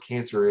what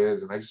cancer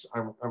is, and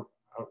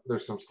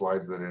there's some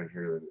slides that are in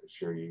here that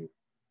show you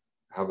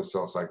how the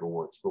cell cycle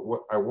works. But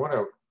what I want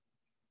to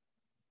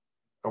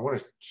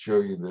show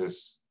you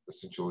this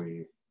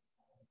essentially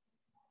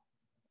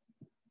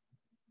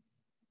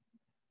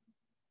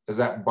is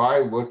that by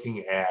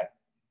looking at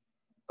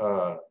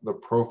the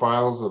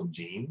profiles of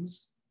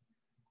genes,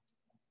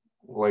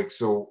 like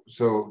so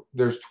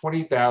there's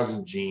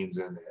 20,000 genes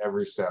in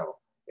every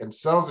cell, and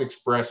cells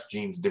express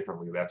genes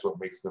differently. That's what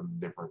makes them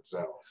different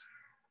cells.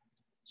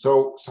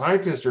 So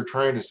scientists are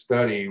trying to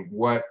study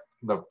what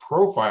the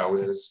profile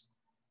is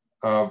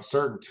of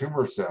certain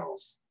tumor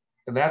cells,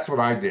 and that's what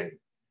I did.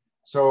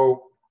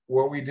 So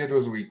what we did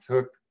was we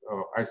took,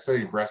 I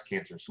studied breast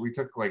cancer, so we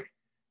took, like,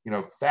 you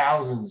know,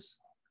 thousands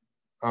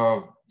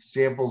of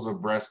samples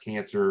of breast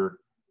cancer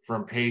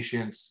from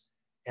patients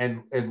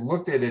and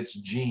looked at its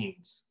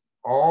genes,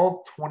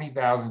 all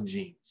 20,000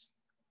 genes,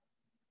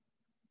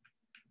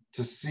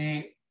 to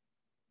see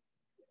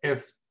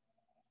if,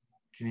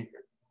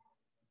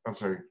 I'm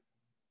sorry,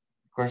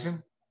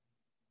 question?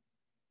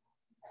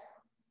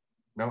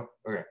 No?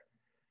 Okay.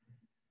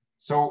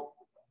 So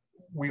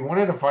we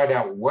wanted to find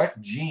out what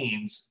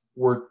genes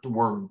were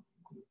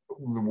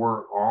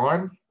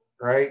on,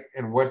 right?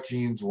 And what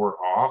genes were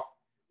off,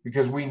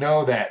 because we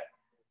know that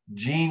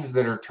genes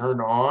that are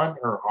turned on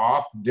or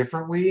off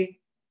differently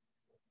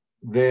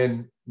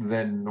than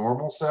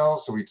normal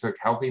cells. So we took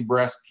healthy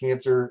breast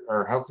cancer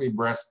or healthy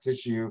breast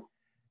tissue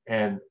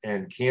and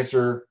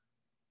cancer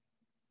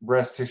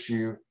breast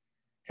tissue,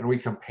 and we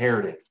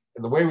compared it.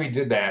 And the way we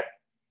did that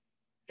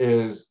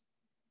is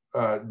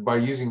by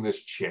using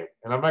this chip.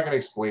 And I'm not going to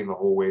explain the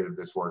whole way that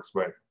this works,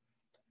 but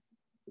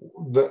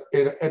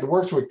it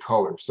works with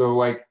color. So,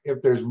 like,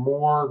 if there's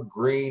more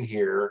green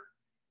here,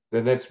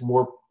 then it's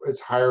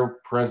higher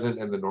present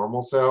in the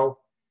normal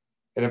cell.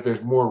 And if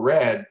there's more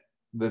red,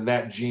 then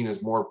that gene is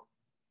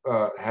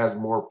has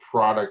more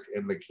product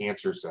in the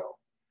cancer cell.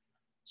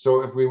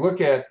 So if we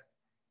look at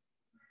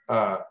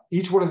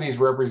each one of these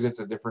represents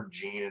a different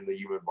gene in the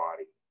human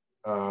body.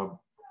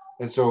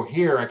 And so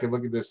here I can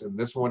look at this, and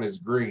this one is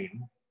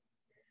green.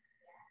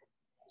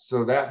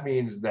 So that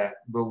means that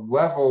the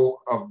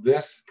level of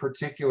this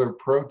particular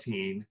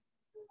protein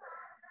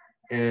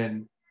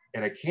in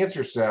a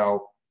cancer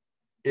cell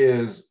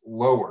is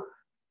lower,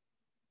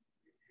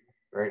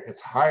 right? It's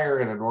higher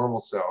in a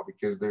normal cell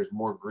because there's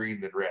more green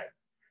than red.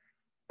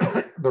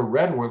 The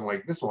red one,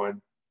 like this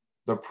one,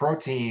 the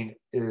protein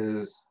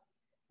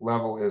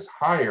level is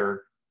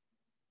higher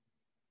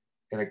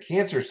in a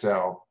cancer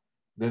cell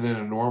than in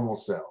a normal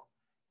cell.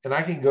 And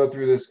I can go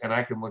through this and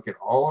I can look at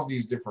all of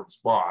these different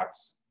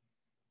spots.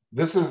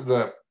 This is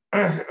a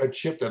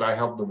chip that I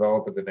helped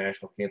develop at the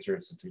National Cancer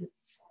Institute.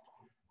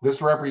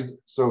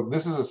 So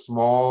this is a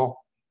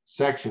small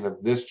section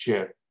of this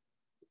chip,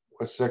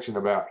 a section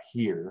about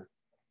here,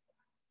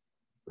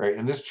 right?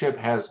 And this chip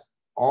has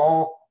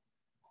all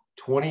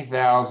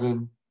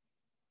 20,000,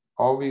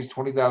 all these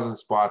 20,000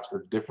 spots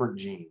are different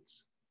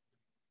genes.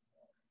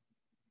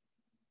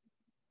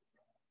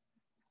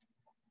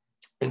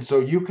 And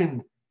so you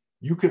can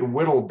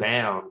whittle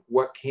down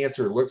what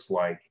cancer looks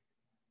like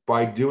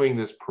by doing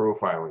this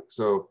profiling.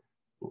 So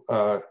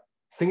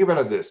think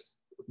about it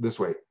this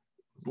way.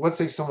 Let's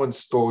say someone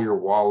stole your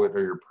wallet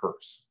or your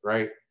purse,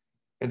 right?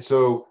 And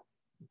so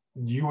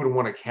you would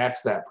want to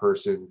catch that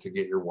person to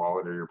get your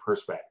wallet or your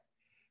purse back.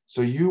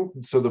 So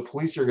the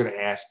police are going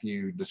to ask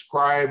you,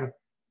 describe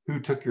who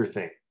took your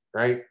thing,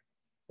 right?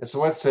 And so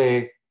let's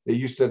say that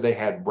you said they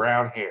had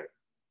brown hair.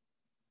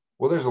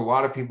 Well, there's a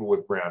lot of people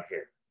with brown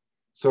hair.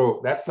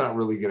 So that's not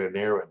really going to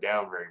narrow it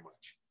down very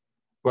much.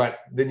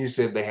 But then you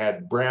said they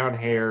had brown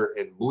hair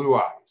and blue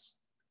eyes.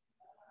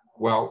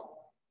 Well,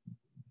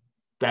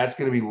 that's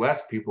going to be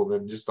less people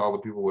than just all the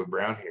people with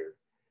brown hair.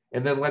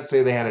 And then let's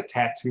say they had a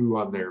tattoo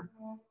on their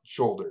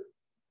shoulder.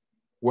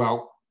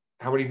 Well,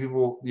 how many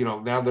people, you know,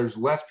 now there's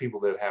less people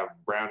that have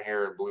brown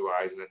hair and blue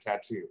eyes and a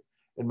tattoo.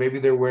 And maybe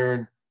they're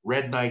wearing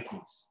red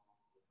Nikes.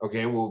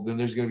 Okay, well, then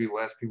there's going to be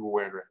less people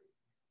wearing red.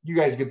 You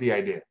guys get the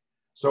idea.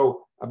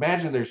 So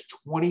imagine there's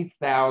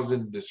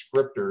 20,000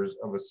 descriptors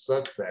of a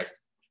suspect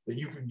that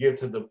you could give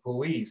to the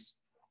police.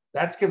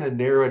 That's going to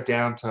narrow it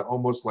down to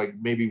almost like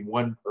maybe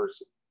one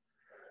person.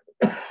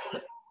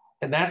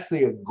 And that's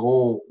the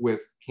goal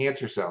with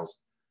cancer cells,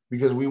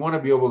 because we want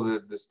to be able to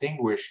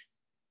distinguish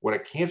what a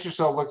cancer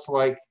cell looks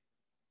like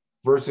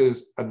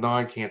versus a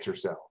non-cancer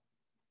cell.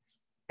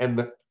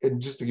 And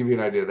just to give you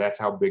an idea, that's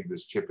how big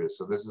this chip is.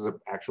 So this is an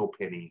actual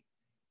penny.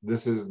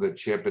 This is the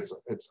chip. It's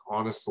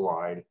on a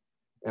slide.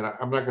 And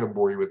I'm not going to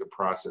bore you with the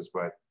process,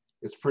 but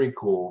it's pretty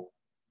cool.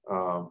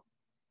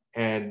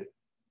 And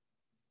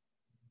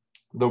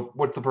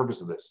what's the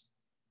purpose of this?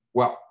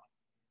 Well,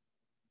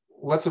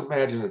 let's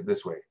imagine it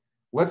this way.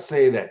 Let's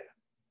say that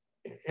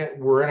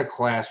we're in a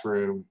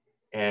classroom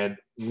and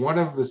one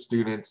of the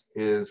students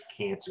is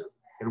cancer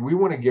and we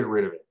want to get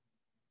rid of it.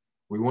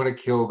 We want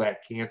to kill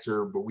that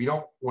cancer, but we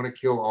don't want to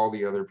kill all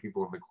the other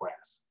people in the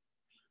class.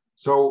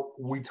 So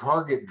we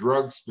target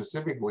drugs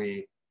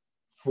specifically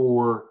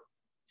for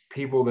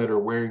people that are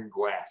wearing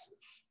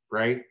glasses,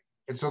 right?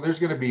 And so there's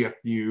going to be a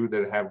few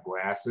that have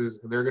glasses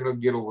and they're going to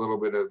get a little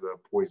bit of the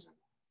poison,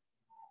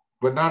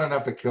 but not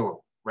enough to kill them,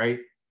 right?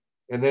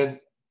 And then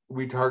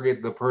we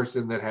target the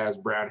person that has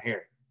brown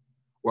hair.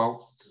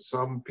 Well,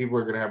 some people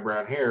are going to have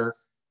brown hair,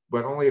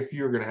 but only a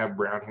few are going to have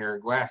brown hair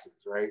and glasses,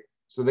 right?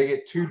 So they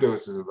get 2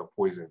 doses of the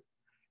poison.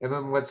 And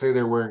then let's say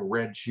they're wearing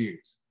red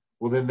shoes.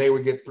 Well, then they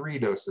would get 3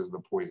 doses of the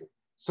poison.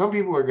 Some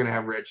people are going to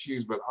have red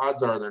shoes, but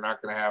odds are they're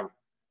not going to have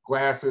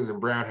glasses and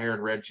brown hair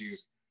and red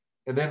shoes.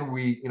 And then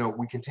we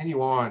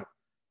continue on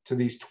to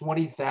these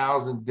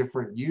 20,000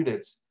 different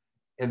units.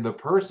 And the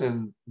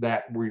person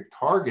that we've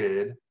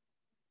targeted,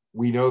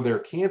 we know they're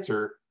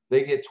cancer,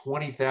 they get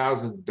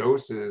 20,000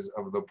 doses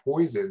of the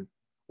poison,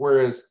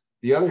 whereas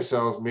the other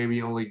cells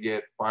maybe only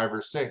get 5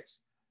 or 6.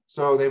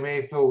 So they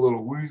may feel a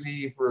little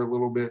woozy for a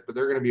little bit, but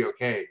they're going to be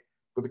okay.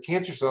 But the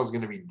cancer cell is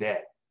going to be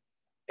dead.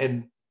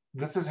 And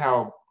this is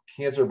how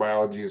cancer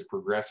biology is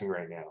progressing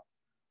right now.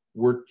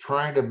 We're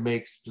trying to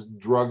make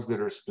drugs that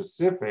are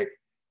specific,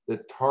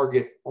 that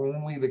target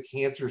only the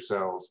cancer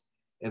cells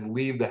and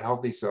leave the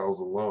healthy cells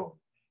alone,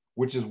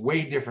 which is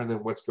way different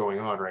than what's going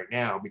on right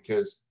now,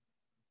 because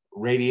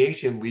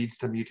radiation leads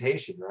to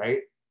mutation, right?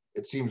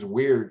 It seems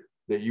weird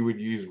that you would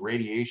use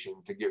radiation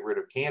to get rid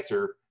of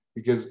cancer,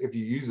 because if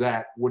you use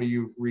that, what are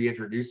you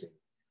reintroducing?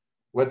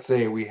 Let's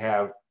say we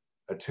have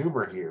a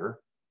tumor here,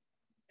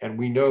 and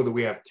we know that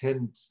we have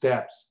 10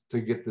 steps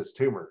to get this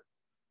tumor.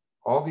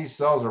 All these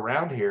cells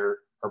around here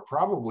are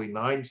probably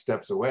 9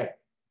 steps away.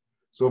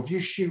 So if you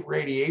shoot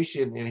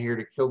radiation in here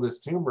to kill this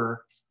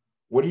tumor,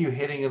 what are you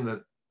hitting in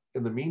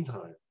the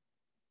meantime?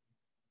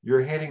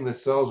 You're hitting the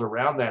cells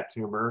around that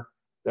tumor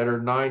that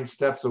are 9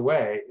 steps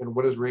away. And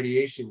what does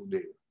radiation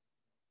do?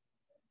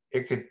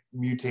 It could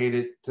mutate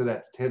it to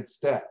that 10th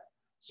step.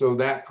 So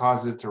that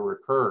causes it to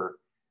recur.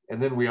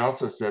 And then we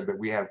also said that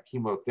we have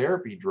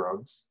chemotherapy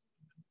drugs.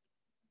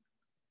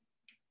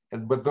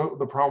 But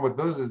the problem with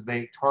those is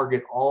they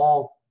target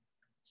all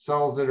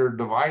cells that are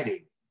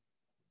dividing,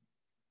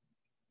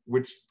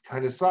 which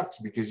kind of sucks,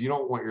 because you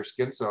don't want your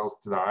skin cells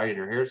to die and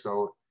your hair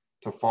cell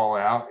to fall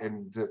out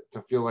and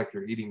to feel like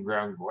you're eating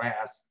ground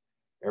glass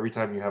every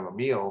time you have a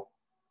meal.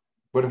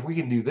 But if we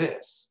can do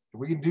this, if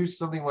we can do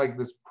something like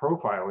this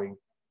profiling,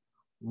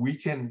 we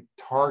can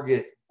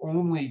target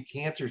only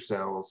cancer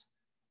cells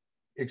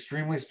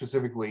extremely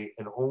specifically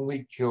and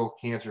only kill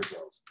cancer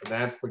cells. And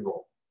that's the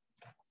goal.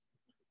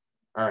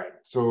 All right,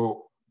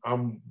 so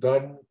I'm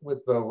done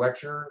with the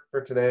lecture for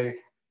today.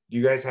 Do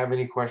you guys have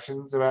any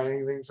questions about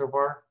anything so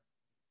far?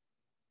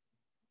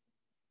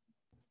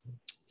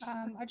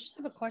 I just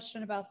have a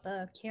question about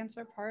the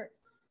cancer part.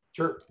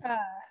 Sure.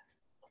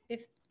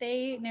 If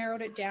they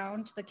narrowed it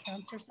down to the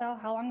cancer cell,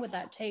 how long would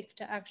that take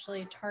to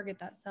actually target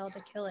that cell to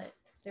kill it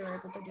if they were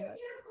able to do it?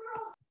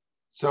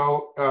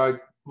 So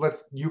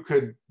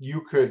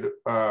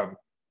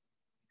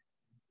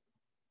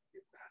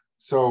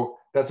so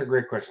that's a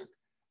great question.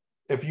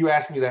 If you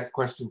asked me that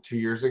question 2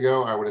 years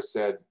ago, I would have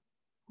said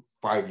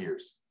 5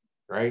 years,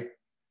 right?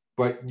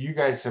 But you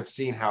guys have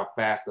seen how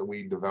fast that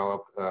we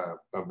developed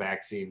a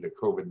vaccine to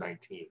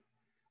COVID-19.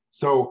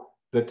 So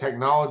the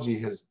technology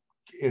has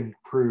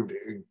improved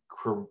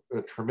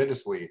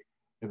tremendously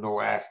in the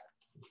last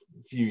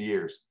few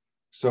years.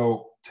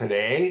 So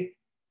today,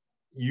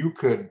 you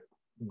could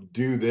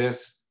do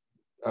this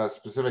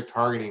specific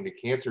targeting to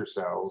cancer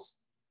cells,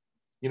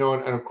 and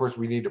of course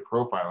we need to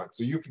profile it.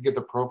 So you could get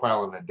the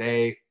profile in a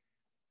day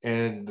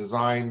and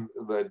design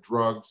the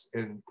drugs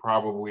in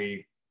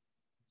probably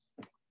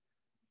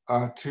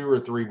 2 or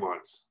 3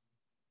 months,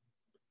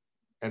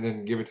 and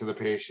then give it to the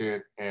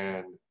patient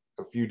and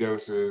a few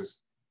doses,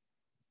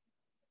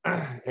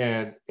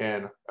 and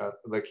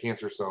the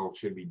cancer cell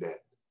should be dead.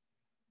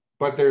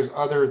 But there's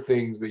other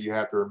things that you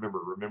have to remember.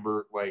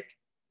 Remember, like,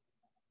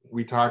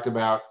 we talked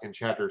about in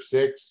chapter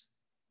 6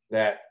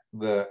 that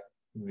the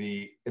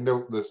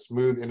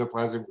smooth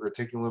endoplasmic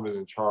reticulum is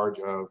in charge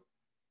of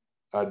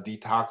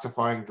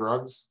detoxifying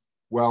drugs.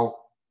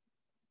 Well,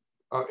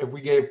 if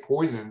we gave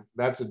poison,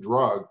 that's a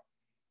drug,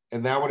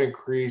 and that would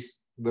increase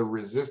the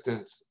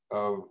resistance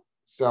of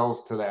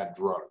cells to that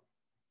drug.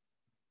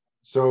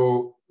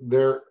 So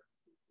there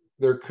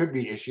could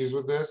be issues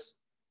with this,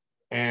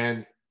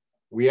 and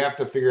we have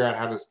to figure out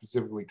how to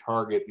specifically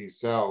target these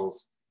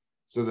cells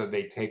so that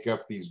they take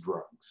up these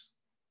drugs.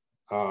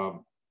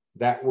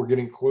 That we're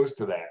getting close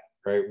to that,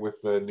 right,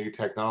 with the new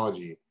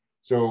technology.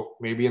 So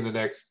maybe in the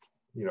next,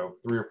 3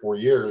 or 4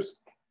 years,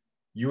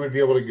 you would be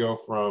able to go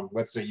from,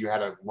 let's say you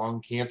had a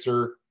lung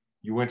cancer,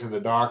 you went to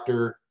the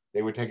doctor,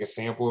 they would take a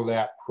sample of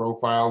that,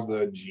 profile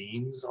the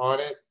genes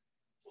on it,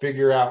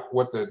 figure out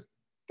what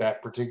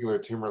that particular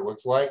tumor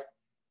looks like,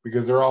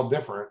 because they're all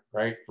different,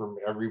 right, from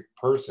every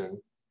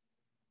person.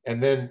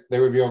 And then they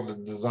would be able to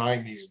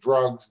design these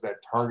drugs that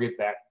target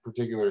that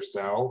particular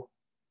cell,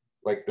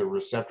 like the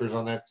receptors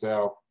on that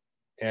cell,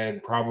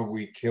 and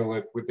probably kill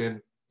it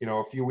within,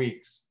 a few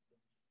weeks.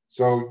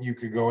 So you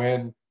could go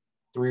in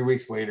 3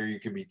 weeks later, you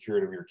could be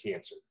cured of your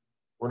cancer.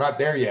 We're not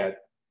there yet,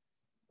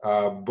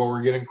 but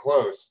we're getting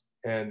close.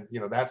 And,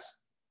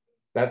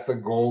 that's the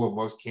goal of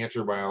most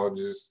cancer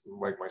biologists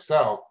like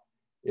myself,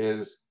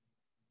 is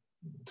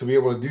to be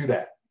able to do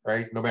that,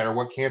 right? No matter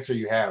what cancer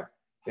you have.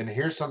 And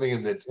here's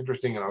something that's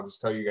interesting, and I'll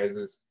just tell you guys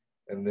this,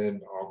 and then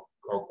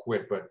I'll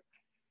quit. But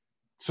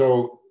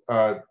so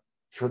the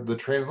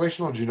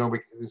Translational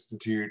Genomic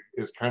Institute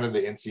is kind of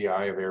the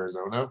NCI of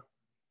Arizona,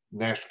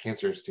 National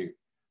Cancer Institute.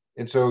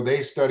 And so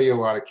they study a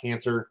lot of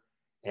cancer.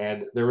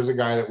 And there was a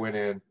guy that went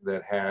in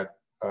that had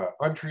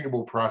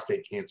untreatable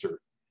prostate cancer.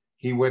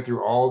 He went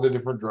through all the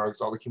different drugs,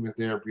 all the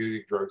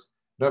chemotherapeutic drugs,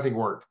 nothing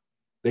worked.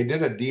 They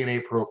did a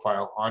DNA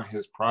profile on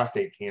his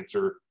prostate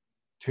cancer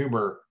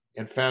tumor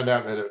and found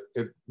out that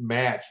it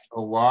matched a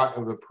lot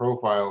of the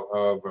profile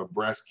of a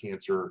breast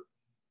cancer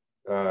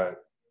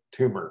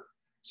tumor.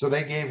 So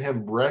they gave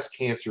him breast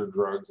cancer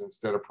drugs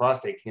instead of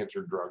prostate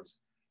cancer drugs,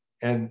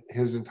 and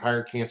his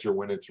entire cancer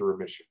went into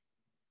remission.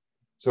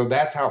 So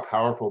that's how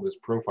powerful this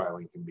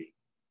profiling can be.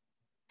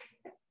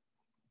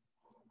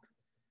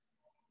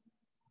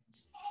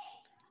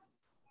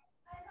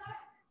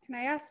 Can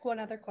I ask one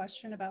other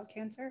question about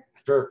cancer?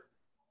 Sure.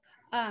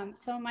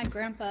 So my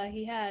grandpa,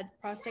 he had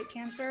prostate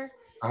cancer,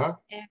 Uh-huh.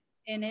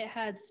 and it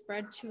had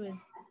spread to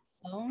his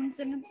bones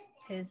and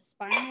his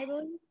spine, I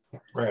believe.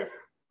 Right.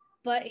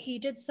 But he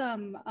did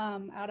some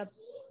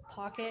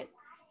out-of-pocket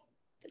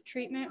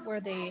treatment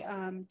where they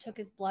took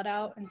his blood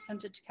out and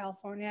sent it to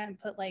California and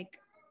put like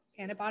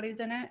antibodies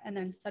in it, and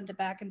then sent it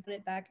back and put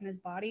it back in his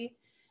body.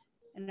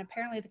 And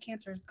apparently the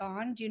cancer is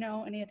gone. Do you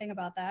know anything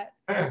about that?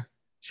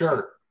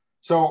 Sure.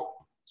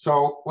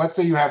 So let's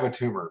say you have a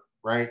tumor,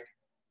 right?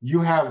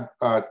 You have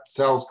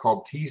cells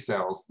called T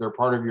cells. They're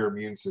part of your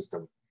immune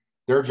system.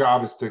 Their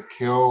job is to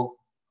kill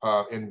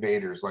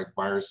invaders like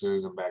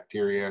viruses and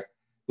bacteria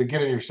that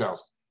get in your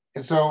cells.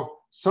 And so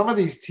some of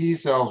these T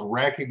cells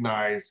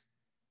recognize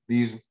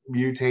these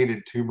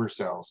mutated tumor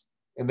cells,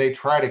 and they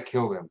try to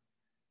kill them.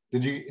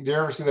 Did you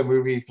ever see the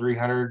movie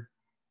 300,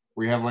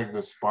 where you have like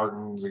the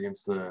Spartans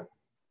against the...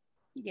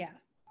 Yeah.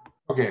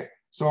 Okay,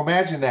 so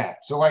imagine that.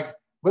 So like,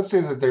 let's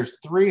say that there's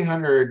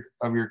 300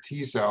 of your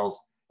T cells,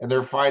 and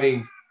they're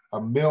fighting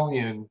 1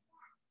 million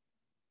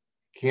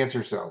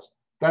cancer cells.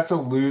 That's a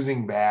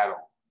losing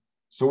battle.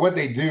 So what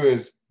they do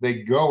is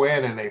they go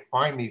in and they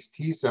find these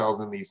T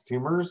cells in these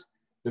tumors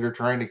that are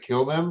trying to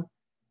kill them,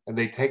 and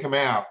they take them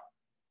out,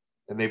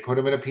 and they put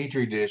them in a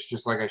petri dish,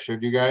 just like I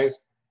showed you guys,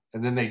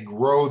 and then they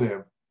grow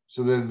them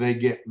so that they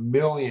get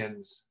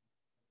millions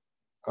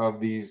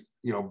of these,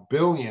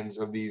 billions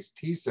of these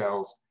T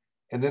cells,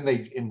 and then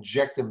they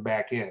inject them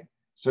back in.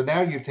 So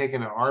now you've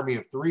taken an army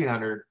of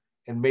 300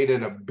 and made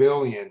it 1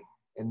 billion,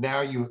 and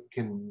now you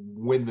can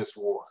win this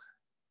war.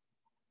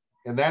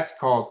 And that's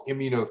called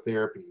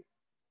immunotherapy.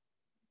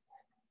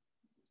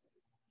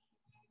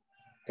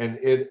 And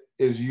it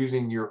is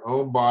using your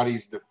own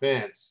body's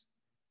defense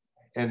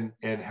and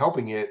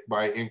helping it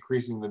by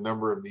increasing the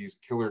number of these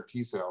killer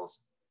T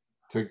cells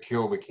to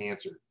kill the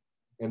cancer.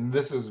 And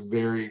this is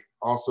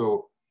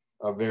also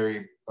a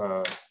very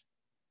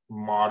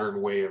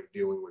modern way of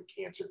dealing with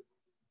cancer.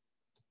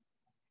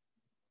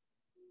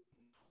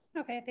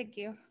 Okay, thank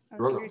you. I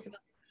was curious about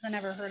it. I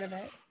never heard of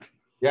it.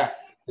 Yeah,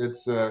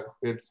 it's a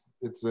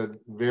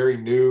very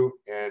new,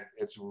 and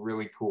it's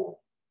really cool.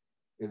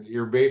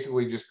 You're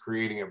basically just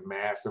creating a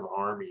massive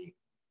army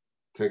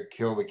to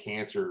kill the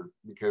cancer,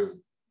 because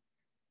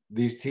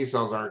these T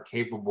cells aren't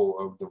capable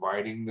of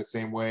dividing the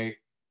same way,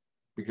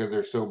 because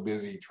they're so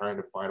busy trying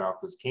to fight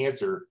off this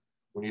cancer.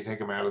 When you take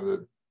them out of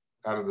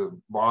the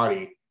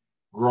body,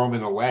 grow them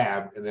in a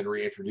lab, and then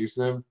reintroduce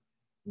them,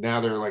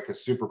 now they're like a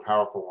super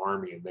powerful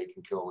army, and they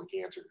can kill the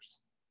cancers.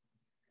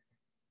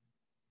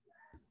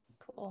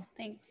 Cool,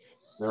 thanks.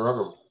 You're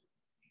welcome.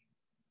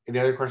 Any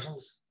other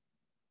questions?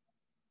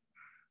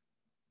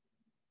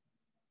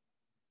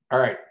 All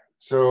right,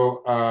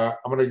 So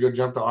I'm gonna go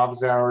jump to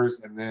office hours,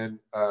 and then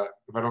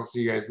if I don't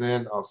see you guys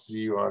then, I'll see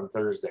you on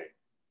Thursday.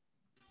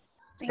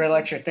 Great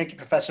lecture. Thank you,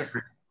 Professor.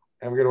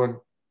 Have a good one.